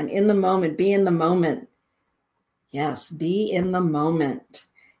 Diane. In the moment. Be in the moment. Yes, be in the moment.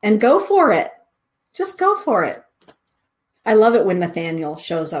 And go for it. Just go for it. I love it when Nathaniel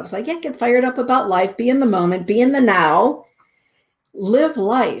shows up. It's like, yeah, get fired up about life. Be in the moment. Be in the now. Live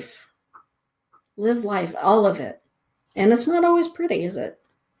life. Live life. All of it. And it's not always pretty, is it?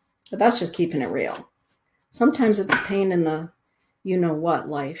 But that's just keeping it real. Sometimes it's a pain in the you-know-what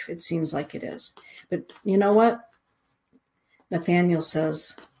life. It seems like it is. But you know what? Nathaniel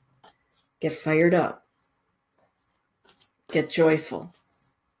says, get fired up. Get joyful.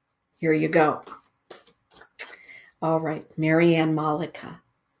 Here you go. All right, Marianne Malika.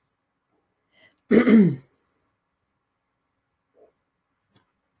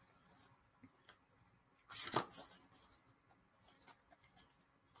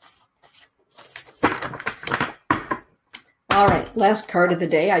 All right, last card of the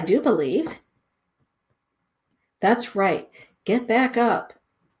day, I do believe. That's right. Get back up.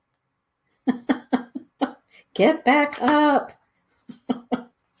 Get back up.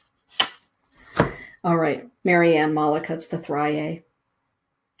 All right, Marianne Malika, it's the Thrye.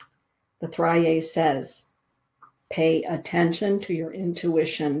 The Thrye says, pay attention to your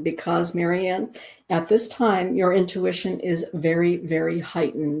intuition because, Marianne, at this time, your intuition is very, very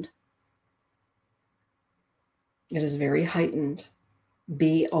heightened. It is very heightened.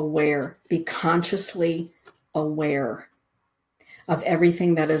 Be aware. Be consciously aware of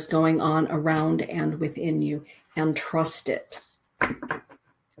everything that is going on around and within you, and trust it.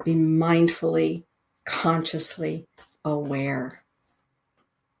 Be mindfully, consciously aware.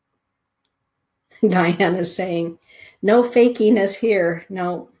 Diane is saying, no fakiness here.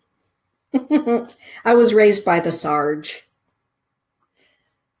 No. I was raised by the Sarge.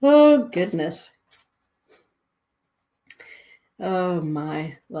 Oh, goodness. Oh,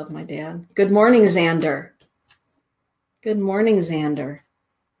 my. Love my dad. Good morning, Xander. Good morning, Xander.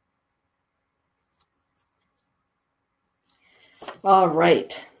 All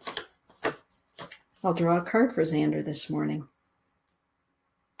right. I'll draw a card for Xander this morning.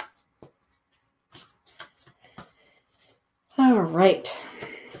 All right.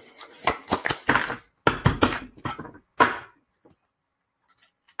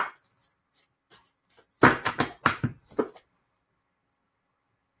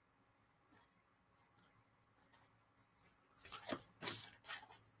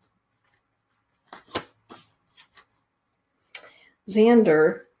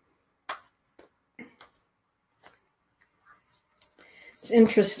 Xander, it's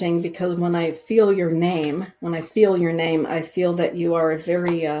interesting because when I feel your name, I feel that you are a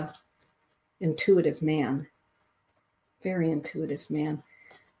very intuitive man. Very intuitive man.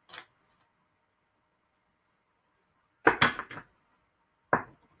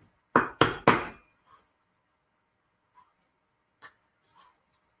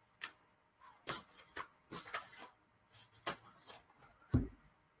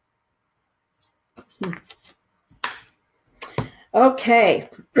 Okay.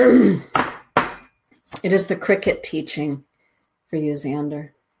 It is the cricket teaching for you,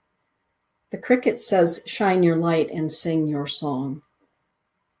 Xander. The cricket says, shine your light and sing your song.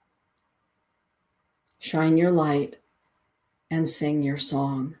 Shine your light and sing your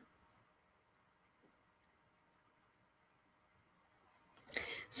song.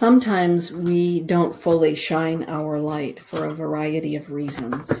 Sometimes we don't fully shine our light for a variety of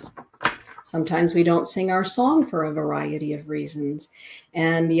reasons. Sometimes we don't sing our song for a variety of reasons.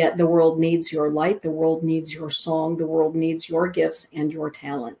 And yet the world needs your light. The world needs your song. The world needs your gifts and your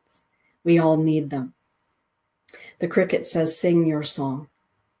talents. We all need them. The cricket says, sing your song.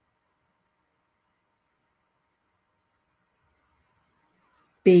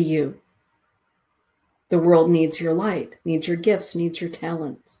 Be you. The world needs your light, needs your gifts, needs your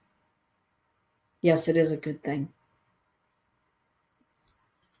talents. Yes, it is a good thing.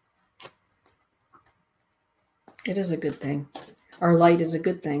 It is a good thing. Our light is a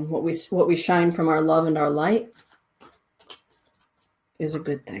good thing. What we shine from our love and our light is a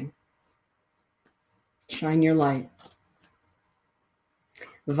good thing. Shine your light.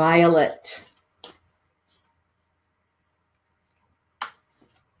 Violet.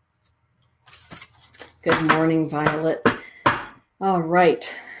 Good morning, Violet. All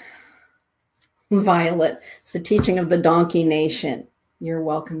right. Violet, it's the teaching of the Donkey Nation. You're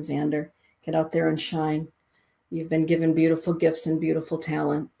welcome, Xander. Get out there and shine. You've been given beautiful gifts and beautiful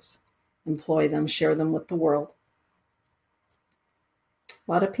talents. Employ them, share them with the world.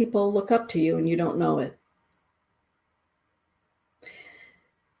 A lot of people look up to you and you don't know it.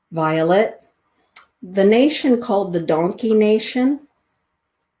 Violet, the nation called the Donkey Nation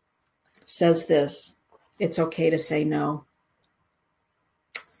says this: it's okay to say no.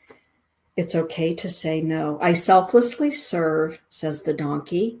 It's okay to say no. I selflessly serve, says the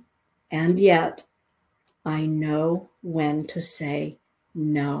donkey, and yet I know when to say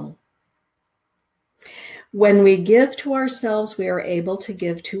no. When we give to ourselves, we are able to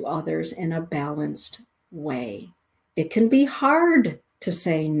give to others in a balanced way. It can be hard to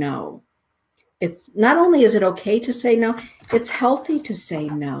say no. It's not only is it okay to say no, it's healthy to say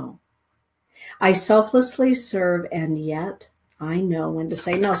no. I selflessly serve, and yet I know when to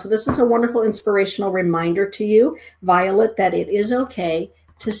say no. So this is a wonderful inspirational reminder to you, Violet, that it is okay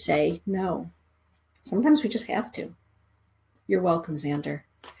to say no. Sometimes we just have to. You're welcome, Xander.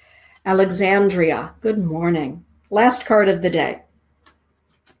 Alexandria, good morning. Last card of the day.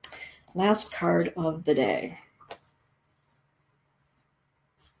 Last card of the day.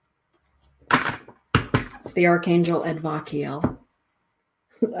 It's the Archangel Advakiel.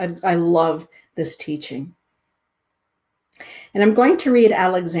 I love this teaching. And I'm going to read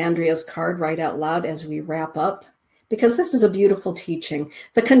Alexandria's card right out loud as we wrap up, because this is a beautiful teaching.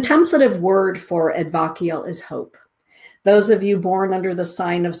 The contemplative word for Advakiel is hope. Those of you born under the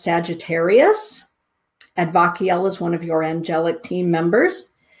sign of Sagittarius, Advakiel is one of your angelic team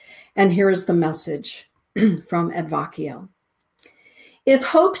members. And here is the message from Advakiel. If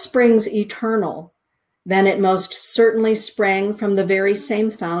hope springs eternal, then it most certainly sprang from the very same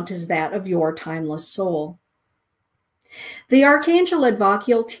fount as that of your timeless soul. The Archangel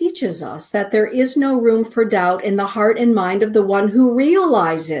Advakiel teaches us that there is no room for doubt in the heart and mind of the one who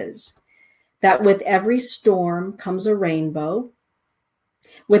realizes that with every storm comes a rainbow,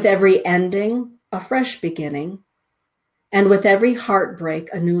 with every ending, a fresh beginning, and with every heartbreak,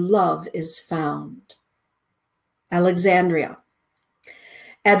 a new love is found. Alexandria.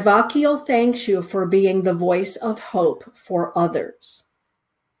 Advakiel thanks you for being the voice of hope for others,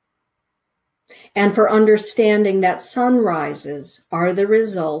 and for understanding that sunrises are the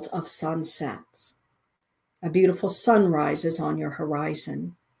result of sunsets. A beautiful sunrise is on your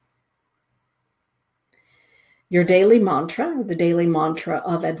horizon. Your daily mantra, or the daily mantra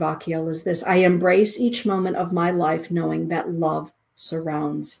of Advakiel, is this: I embrace each moment of my life knowing that love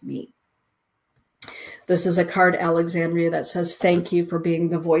surrounds me. This is a card, Alexandria, that says, thank you for being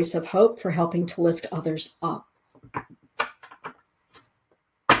the voice of hope, for helping to lift others up.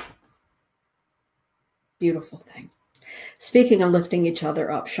 Beautiful thing. Speaking of lifting each other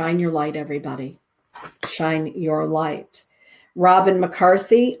up, shine your light, everybody. Shine your light. Robin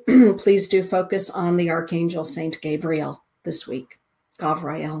McCarthy, please do focus on the Archangel Saint Gabriel this week.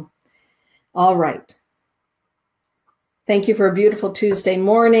 Gavriel. All right. Thank you for a beautiful Tuesday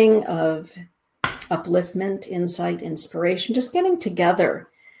morning of upliftment, insight, inspiration, just getting together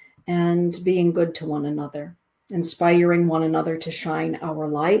and being good to one another, inspiring one another to shine our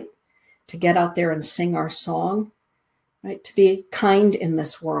light, to get out there and sing our song, right? To be kind in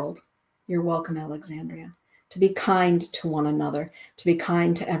this world. You're welcome, Alexandria. To be kind to one another, to be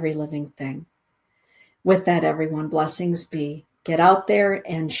kind to every living thing. With that, everyone, blessings be. Get out there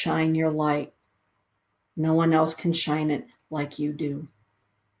and shine your light. No one else can shine it like you do.